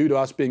receive is due to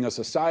us being a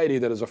society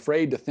that is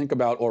afraid to think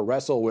about or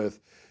wrestle with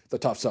the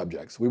tough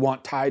subjects. We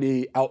want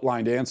tidy,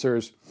 outlined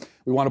answers.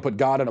 We want to put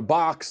God in a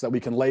box that we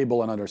can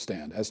label and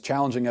understand. As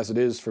challenging as it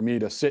is for me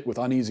to sit with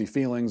uneasy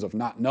feelings of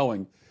not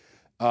knowing,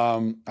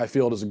 I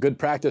feel it is a good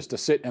practice to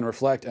sit and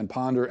reflect and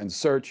ponder and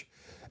search.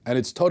 And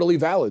it's totally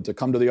valid to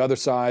come to the other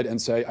side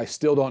and say, I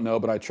still don't know,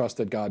 but I trust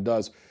that God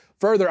does.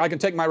 Further, I can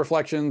take my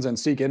reflections and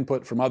seek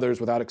input from others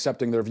without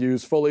accepting their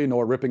views fully,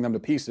 nor ripping them to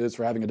pieces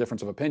for having a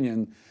difference of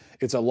opinion.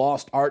 It's a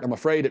lost art. I'm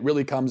afraid it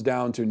really comes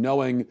down to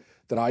knowing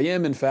that I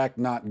am, in fact,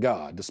 not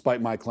God,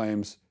 despite my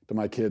claims to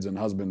my kids and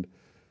husband.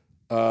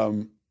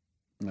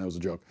 That was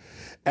a joke.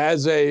 It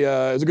was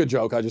a good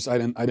joke. I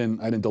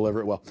didn't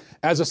deliver it well.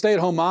 As a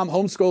stay-at-home mom,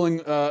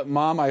 homeschooling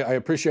mom, I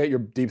appreciate your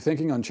deep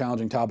thinking on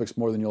challenging topics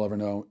more than you'll ever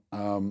know.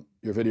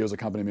 Your videos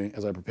accompany me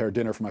as I prepare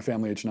dinner for my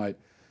family each night.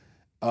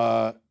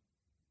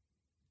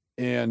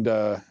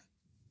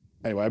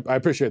 Anyway, I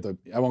appreciate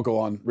I won't go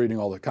on reading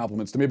all the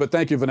compliments to me, but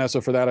thank you,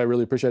 Vanessa, for that. I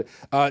really appreciate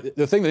it.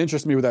 The thing that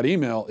interests me with that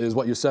email is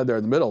what you said there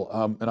in the middle,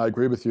 and I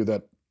agree with you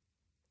that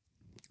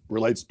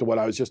relates to what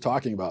I was just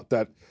talking about,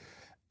 that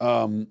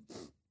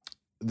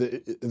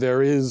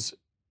there is,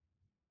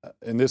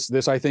 and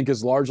this I think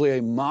is largely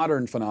a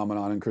modern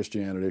phenomenon in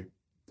Christianity,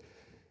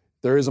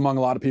 there is among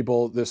a lot of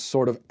people this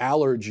sort of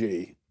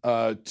allergy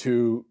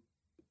to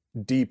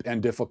deep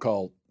and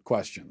difficult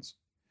questions.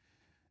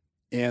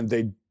 And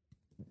they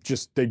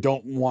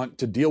don't want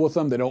to deal with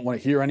them. They don't want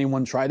to hear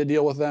anyone try to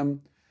deal with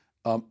them.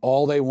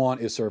 All they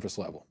want is surface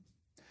level.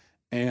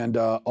 And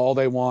all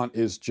they want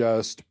is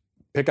just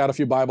pick out a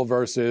few Bible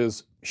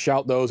verses,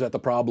 shout those at the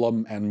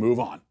problem, and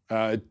move on.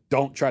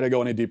 Don't try to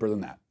go any deeper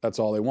than that. That's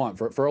all they want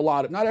for a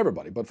lot of, not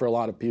everybody, but for a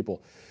lot of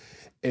people.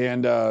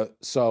 And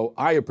so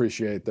I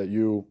appreciate that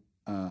you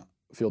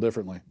feel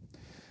differently.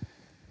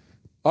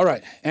 All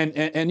right.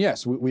 And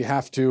yes, we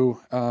have to,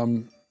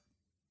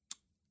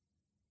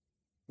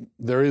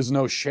 there is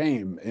no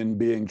shame in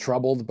being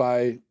troubled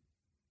by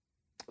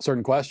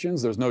certain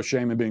questions. There's no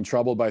shame in being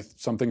troubled by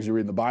some things you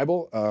read in the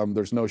Bible.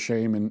 There's no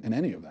shame in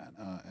any of that.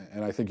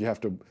 And I think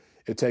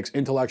it takes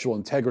intellectual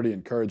integrity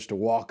and courage to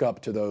walk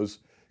up to those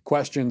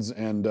questions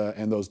and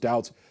those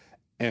doubts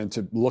and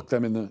to look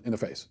them in the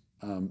face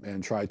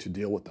and try to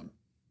deal with them.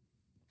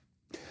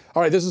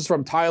 All right, this is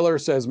from Tyler.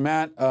 Says,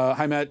 Matt,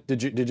 hi Matt,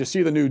 did you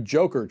see the new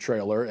Joker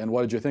trailer and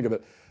what did you think of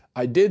it?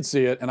 I did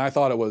see it and I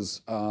thought it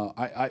was,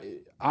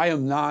 I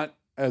am not,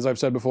 as I've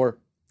said before,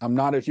 I'm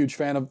not a huge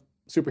fan of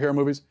superhero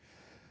movies,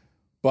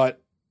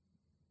 but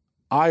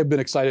I've been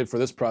excited for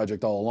this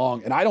project all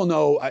along. And I don't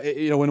know,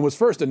 when it was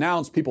first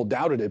announced, people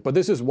doubted it, but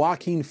this is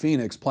Joaquin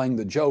Phoenix playing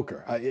the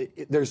Joker.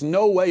 There's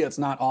no way it's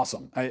not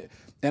awesome.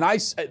 I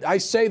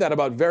say that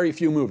about very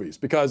few movies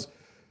because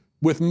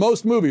with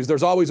most movies,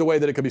 there's always a way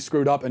that it could be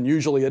screwed up, and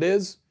usually it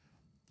is.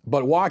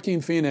 But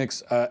Joaquin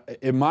Phoenix,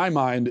 in my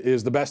mind,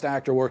 is the best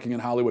actor working in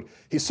Hollywood.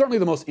 He's certainly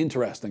the most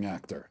interesting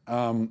actor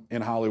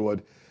in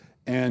Hollywood.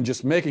 And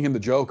just making him the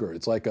Joker,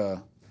 it's like it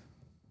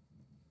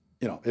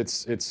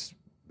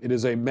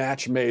is a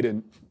match made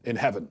in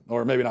heaven,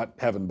 or maybe not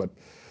heaven, but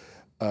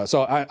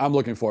so I'm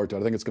looking forward to it.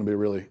 I think it's going to be a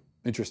really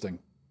interesting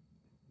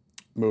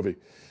movie.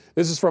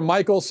 This is from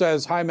Michael.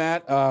 Says, hi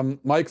Matt,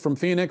 Mike from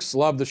Phoenix.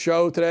 Love the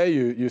show today.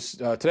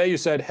 Today you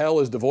said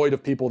hell is devoid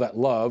of people that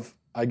love.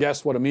 I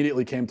guess what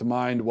immediately came to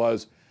mind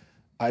was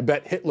I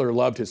bet Hitler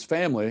loved his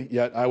family,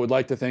 yet I would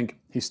like to think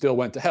he still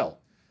went to hell.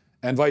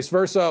 And vice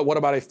versa, what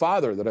about a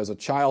father that has a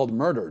child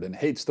murdered and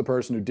hates the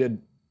person who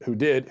did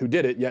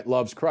it, yet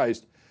loves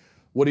Christ?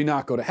 Would he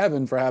not go to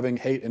heaven for having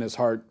hate in his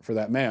heart for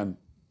that man?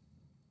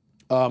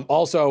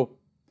 Also,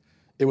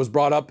 it was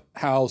brought up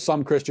how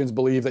some Christians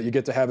believe that you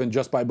get to heaven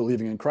just by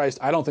believing in Christ.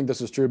 I don't think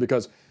this is true,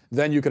 because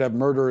then you could have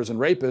murderers and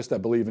rapists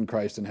that believe in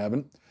Christ in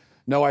heaven.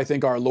 No, I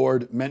think our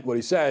Lord meant what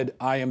he said.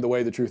 I am the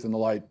way, the truth, and the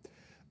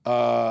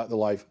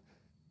life.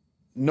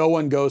 No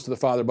one goes to the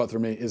Father but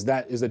through me. Is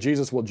that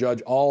Jesus will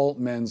judge all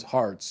men's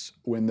hearts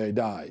when they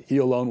die. He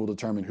alone will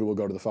determine who will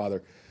go to the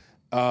Father.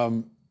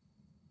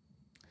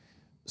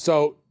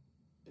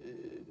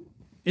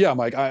 Yeah,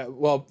 Mike.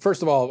 Well,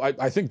 first of all,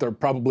 I think there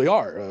probably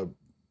are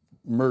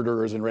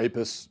murderers and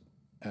rapists.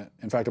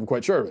 In fact, I'm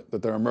quite sure of it,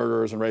 that there are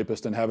murderers and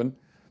rapists in heaven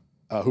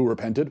who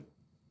repented.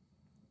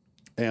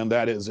 And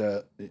that is,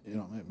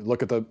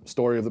 look at the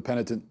story of the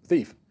penitent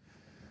thief.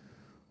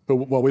 Who,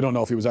 well, we don't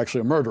know if he was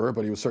actually a murderer,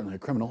 but he was certainly a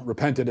criminal.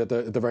 Repented at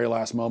the very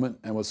last moment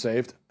and was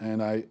saved.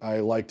 And I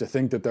like to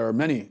think that there are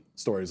many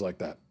stories like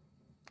that.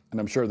 And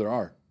I'm sure there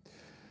are.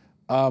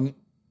 I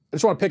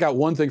just want to pick out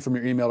one thing from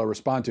your email to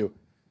respond to.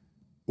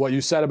 What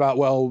you said about,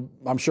 well,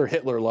 I'm sure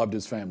Hitler loved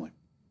his family.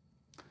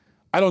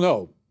 I don't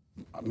know.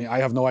 I mean, I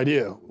have no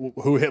idea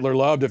who Hitler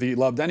loved, if he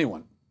loved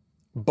anyone.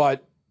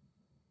 But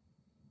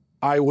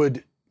I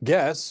would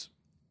guess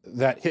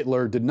that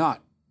Hitler did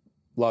not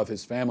love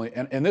his family.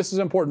 And this is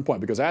an important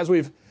point, because as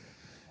we've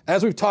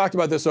talked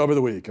about this over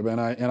the week,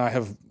 and I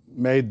have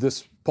made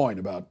this point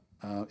about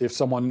if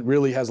someone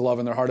really has love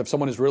in their heart, if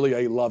someone is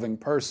really a loving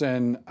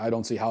person, I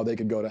don't see how they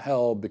could go to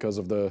hell because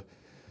of the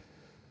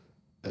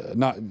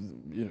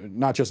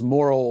not just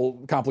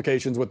moral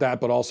complications with that,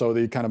 but also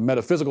the kind of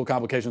metaphysical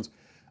complications.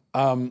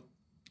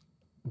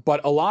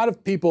 But a lot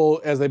of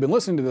people, as they've been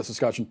listening to this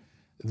discussion,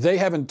 they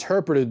have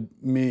interpreted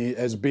me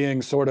as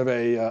being sort of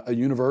a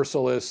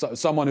universalist,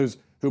 someone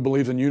who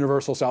believes in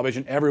universal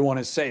salvation. Everyone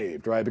is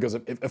saved, right? Because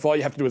if all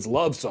you have to do is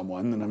love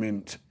someone, then I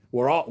mean,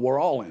 we're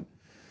all in.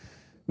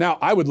 Now,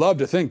 I would love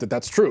to think that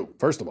that's true.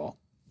 First of all,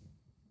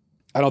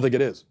 I don't think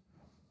it is.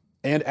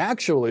 And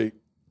actually,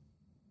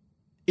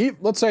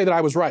 let's say that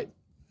I was right,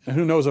 and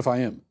who knows if I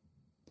am.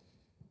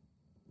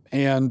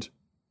 And,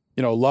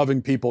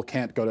 loving people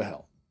can't go to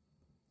hell.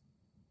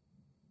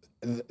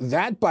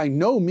 That by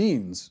no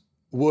means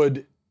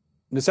would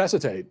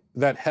necessitate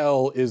that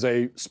hell is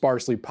a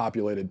sparsely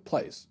populated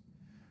place.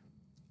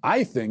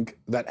 I think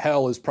that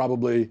hell is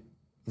probably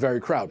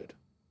very crowded.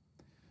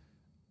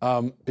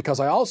 Because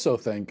I also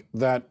think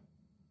that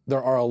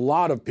there are a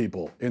lot of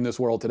people in this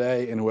world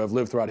today and who have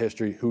lived throughout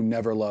history who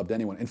never loved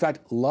anyone. In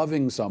fact,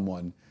 loving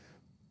someone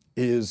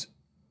is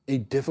a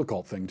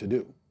difficult thing to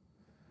do.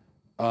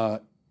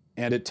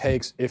 And it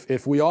takes,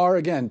 if we are,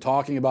 again,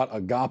 talking about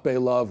agape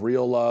love,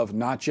 real love,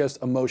 not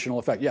just emotional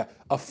affection. Yeah,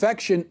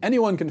 affection,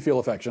 anyone can feel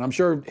affection. I'm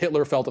sure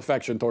Hitler felt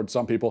affection towards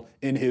some people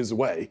in his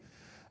way.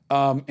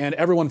 And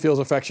everyone feels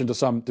affection to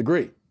some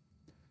degree.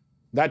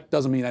 That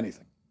doesn't mean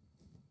anything.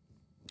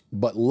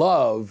 But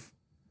love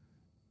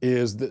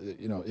is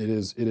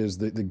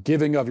the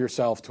giving of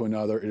yourself to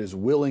another. It is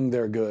willing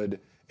their good.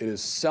 It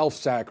is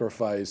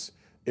self-sacrifice.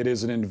 It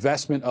is an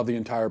investment of the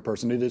entire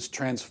person. It is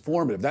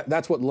transformative.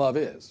 That's what love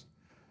is.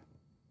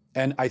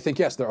 And I think,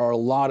 yes, there are a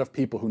lot of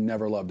people who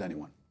never loved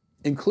anyone,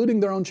 including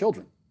their own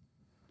children.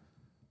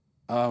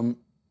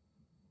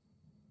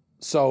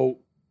 So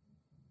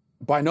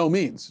by no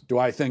means do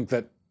I think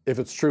that if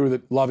it's true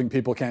that loving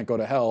people can't go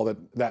to hell,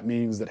 that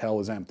means that hell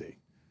is empty.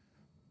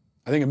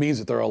 I think it means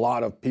that there are a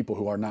lot of people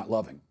who are not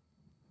loving.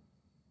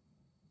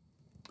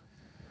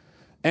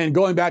 And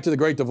going back to the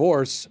Great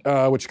Divorce,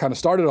 which kind of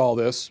started all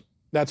this,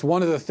 that's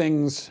one of the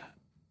things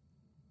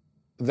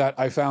that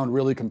I found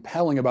really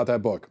compelling about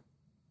that book,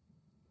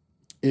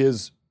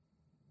 is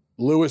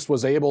Lewis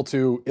was able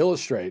to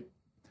illustrate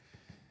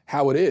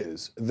how it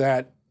is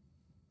that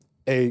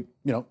a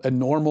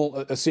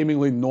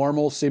seemingly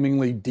normal,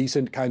 seemingly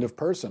decent kind of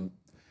person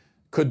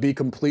could be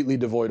completely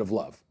devoid of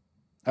love.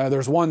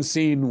 There's one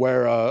scene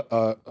where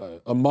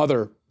a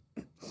mother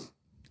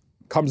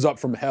comes up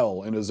from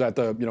hell and is at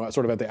the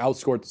sort of at the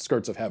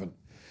outskirts of heaven,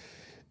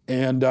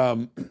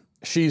 and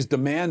she's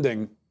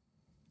demanding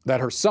that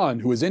her son,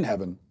 who is in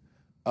heaven,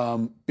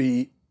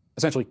 be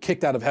essentially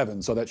kicked out of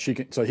heaven so he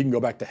can go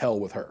back to hell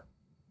with her.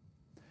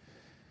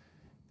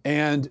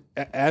 And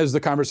as the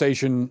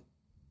conversation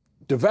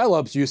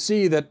develops, you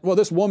see that, well,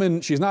 this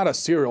woman, she's not a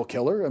serial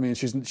killer. I mean,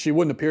 she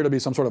wouldn't appear to be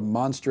some sort of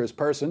monstrous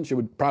person. She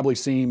would probably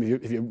seem,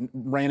 if you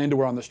ran into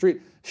her on the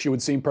street, she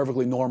would seem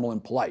perfectly normal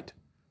and polite.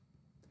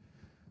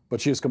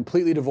 But she is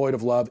completely devoid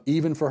of love,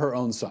 even for her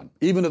own son,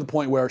 even to the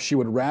point where she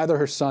would rather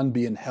her son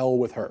be in hell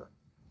with her.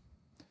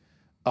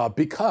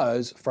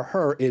 Because for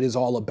her, it is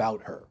all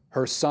about her.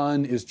 Her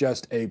son is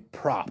just a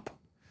prop.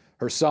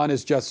 Her son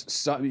is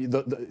just,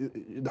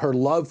 her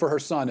love for her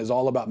son is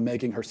all about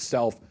making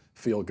herself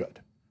feel good.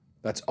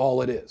 That's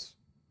all it is.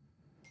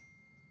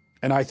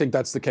 And I think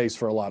that's the case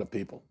for a lot of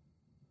people.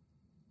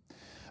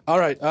 All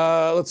right,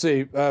 let's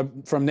see.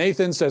 From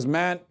Nathan says,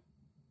 Matt,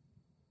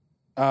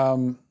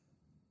 kind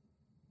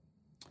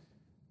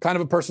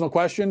of a personal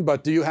question,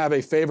 but do you have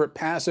a favorite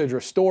passage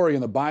or story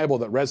in the Bible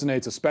that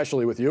resonates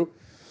especially with you?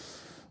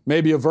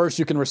 Maybe a verse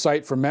you can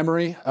recite from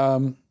memory.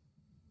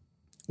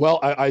 Well,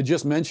 I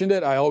just mentioned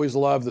it. I always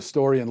love the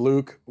story in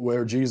Luke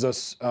where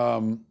Jesus,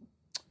 where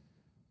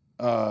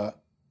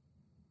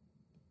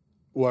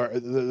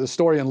the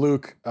story in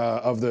Luke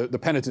of the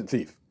penitent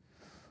thief.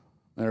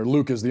 And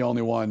Luke is the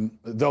only one,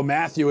 though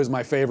Matthew is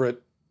my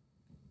favorite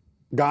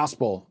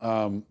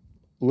gospel.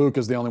 Luke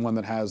is the only one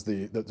that has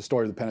the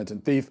story of the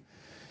penitent thief.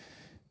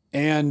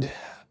 And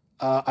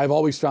I've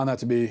always found that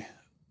to be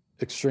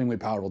extremely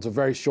powerful. It's a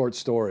very short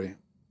story,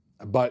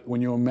 but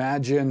when you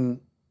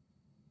imagine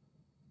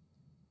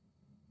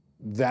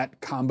that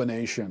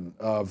combination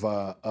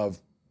of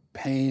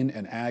pain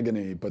and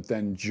agony, but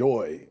then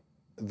joy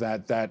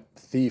that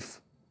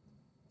thief,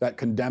 that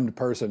condemned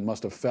person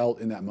must have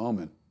felt in that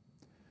moment,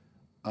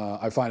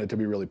 I find it to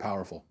be really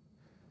powerful.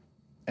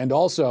 And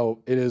also,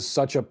 it is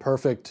such a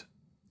perfect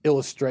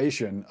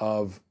illustration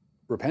of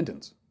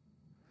repentance,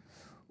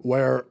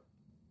 where,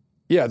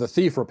 yeah, the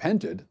thief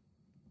repented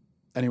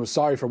and he was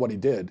sorry for what he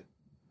did,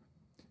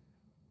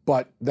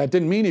 but that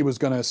didn't mean he was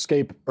going to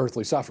escape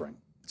earthly suffering.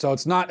 So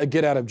it's not a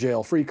get out of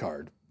jail free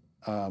card,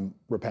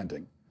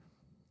 repenting.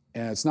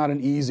 And it's not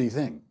an easy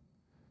thing.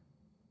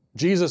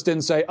 Jesus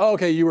didn't say, oh,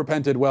 okay, you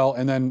repented, well,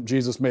 and then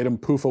Jesus made him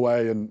poof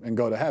away and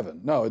go to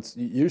heaven. No,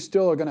 you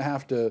still are going to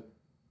have to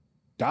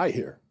die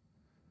here.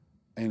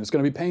 And it's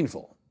going to be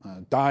painful.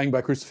 Dying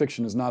by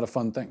crucifixion is not a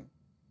fun thing.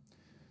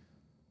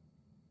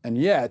 And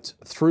yet,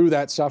 through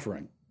that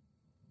suffering,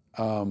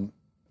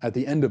 at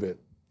the end of it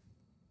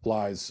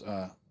lies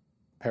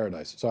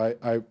paradise. So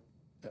I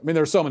mean,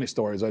 there are so many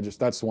stories.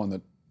 That's the one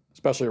that,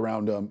 especially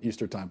around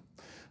Easter time,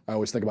 I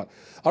always think about.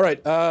 All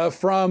right,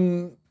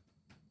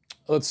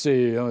 let's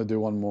see, I'm going to do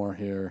one more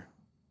here.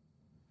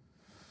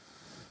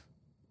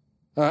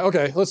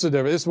 Okay, let's do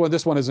different.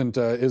 This one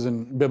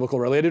isn't biblical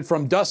related.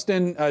 From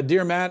Dustin,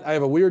 dear Matt, I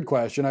have a weird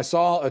question. I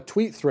saw a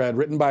tweet thread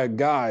written by a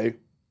guy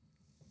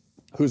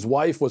whose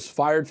wife was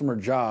fired from her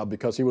job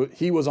because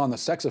he was on the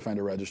sex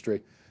offender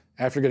registry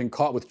after getting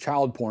caught with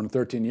child porn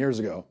 13 years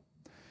ago.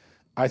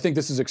 I think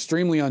this is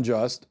extremely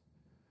unjust,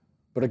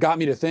 but it got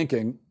me to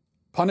thinking,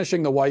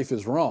 punishing the wife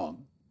is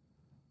wrong,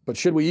 but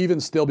should we even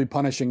still be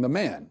punishing the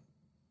man?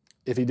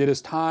 If he did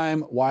his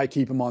time, why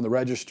keep him on the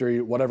registry?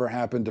 Whatever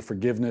happened to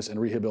forgiveness and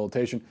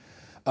rehabilitation?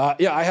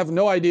 Yeah, I have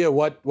no idea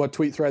what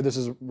tweet thread this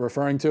is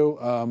referring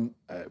to,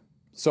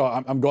 so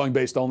I'm going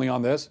based only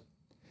on this.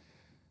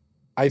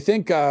 I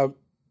think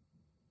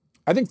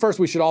first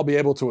we should all be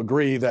able to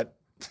agree that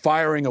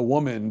firing a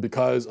woman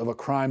because of a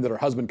crime that her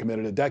husband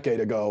committed a decade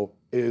ago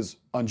is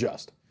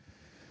unjust.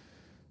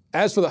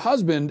 As for the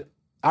husband,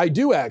 I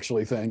do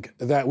actually think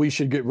that we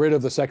should get rid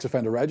of the sex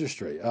offender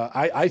registry.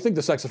 I think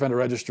the sex offender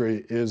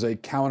registry is a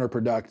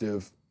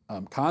counterproductive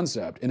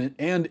concept, and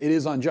it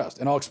is unjust.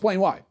 And I'll explain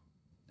why.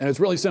 And it's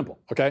really simple,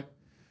 okay?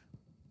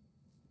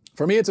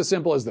 For me, it's as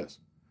simple as this.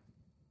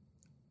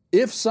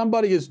 If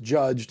somebody is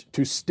judged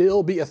to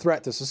still be a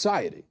threat to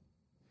society,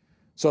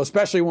 so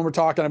especially when we're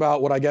talking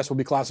about what I guess would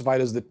be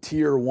classified as the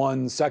tier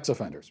 1 sex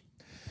offenders,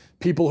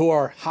 people who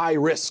are high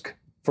risk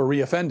for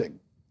reoffending.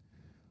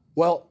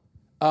 Well,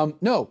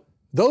 no,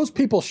 those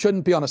people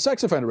shouldn't be on a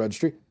sex offender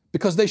registry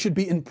because they should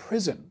be in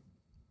prison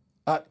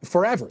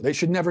forever. They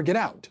should never get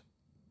out.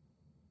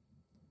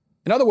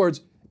 In other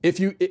words,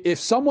 if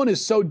someone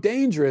is so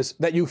dangerous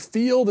that you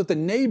feel that the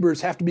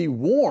neighbors have to be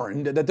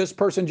warned that this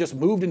person just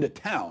moved into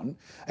town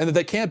and that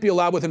they can't be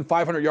allowed within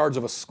 500 yards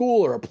of a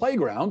school or a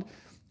playground,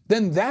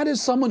 then that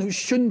is someone who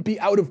shouldn't be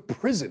out of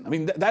prison. I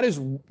mean, that is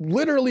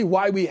literally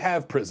why we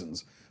have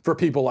prisons, for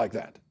people like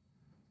that.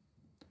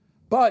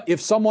 But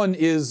if someone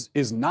is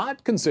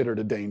not considered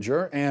a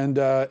danger, and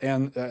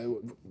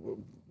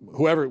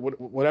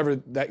whatever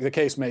the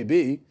case may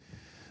be,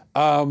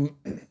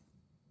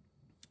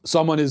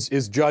 someone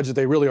is judged that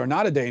they really are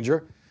not a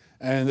danger,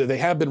 and that they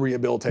have been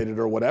rehabilitated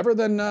or whatever,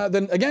 then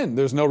again,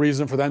 there's no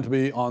reason for them to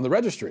be on the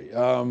registry.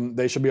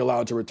 They should be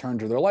allowed to return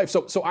to their life.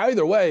 So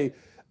either way,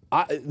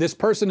 this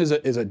person is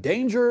a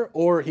danger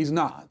or he's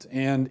not.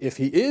 And if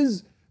he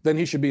is, then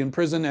he should be in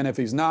prison. And if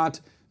he's not,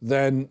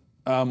 then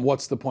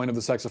what's the point of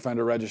the sex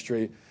offender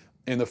registry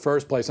in the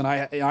first place? And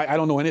I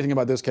don't know anything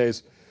about this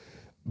case,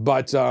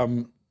 but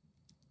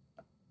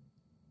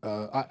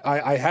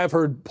I have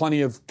heard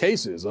plenty of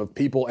cases of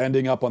people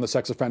ending up on the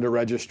sex offender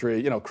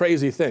registry,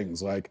 crazy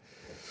things like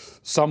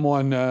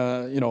someone,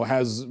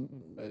 has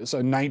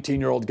a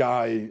 19-year-old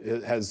guy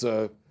has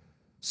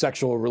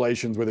sexual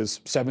relations with his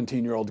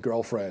 17-year-old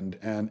girlfriend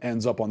and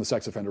ends up on the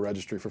sex offender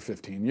registry for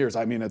 15 years.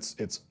 I mean,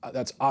 that's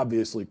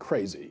obviously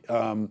crazy,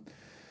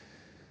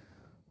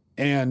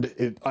 and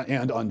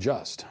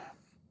unjust.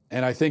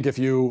 And I think if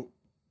you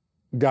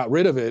got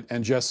rid of it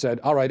and just said,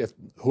 all right, if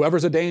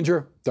whoever's a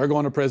danger, they're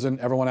going to prison.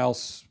 Everyone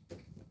else,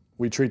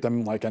 we treat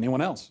them like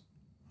anyone else,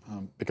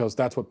 because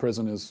that's what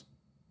prison is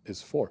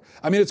for.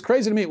 I mean, it's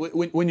crazy to me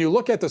when you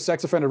look at the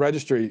sex offender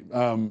registry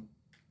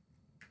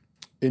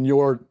in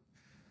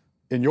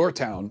your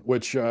town,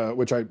 which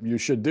you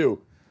should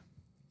do.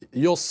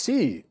 you'll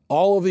see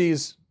all of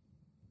these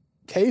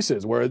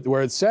cases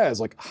where it says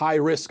like high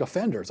risk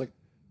offenders. Like,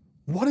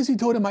 what is he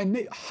doing in my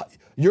name?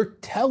 You're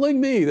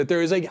telling me that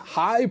there is a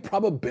high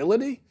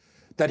probability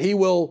that he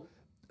will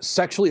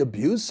sexually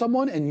abuse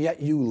someone, and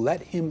yet you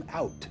let him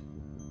out.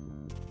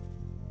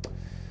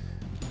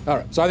 All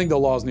right, so I think the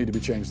laws need to be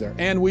changed there.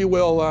 And we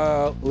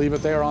will leave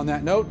it there on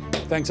that note.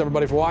 Thanks,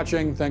 everybody, for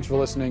watching. Thanks for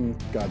listening.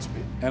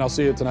 Godspeed. And I'll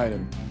see you tonight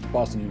in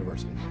Boston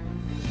University.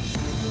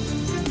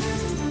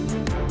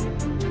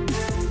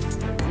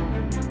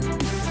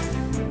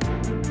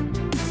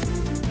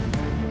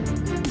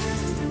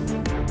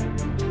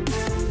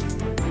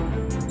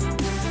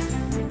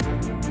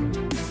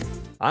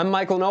 I'm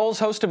Michael Knowles,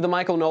 host of The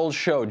Michael Knowles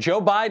Show.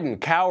 Joe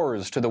Biden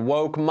cowers to the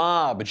woke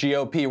mob.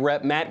 GOP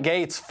Rep Matt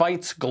Gaetz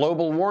fights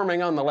global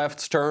warming on the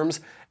left's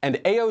terms. And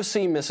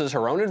AOC misses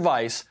her own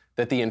advice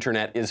that the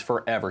internet is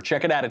forever.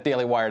 Check it out at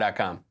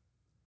dailywire.com.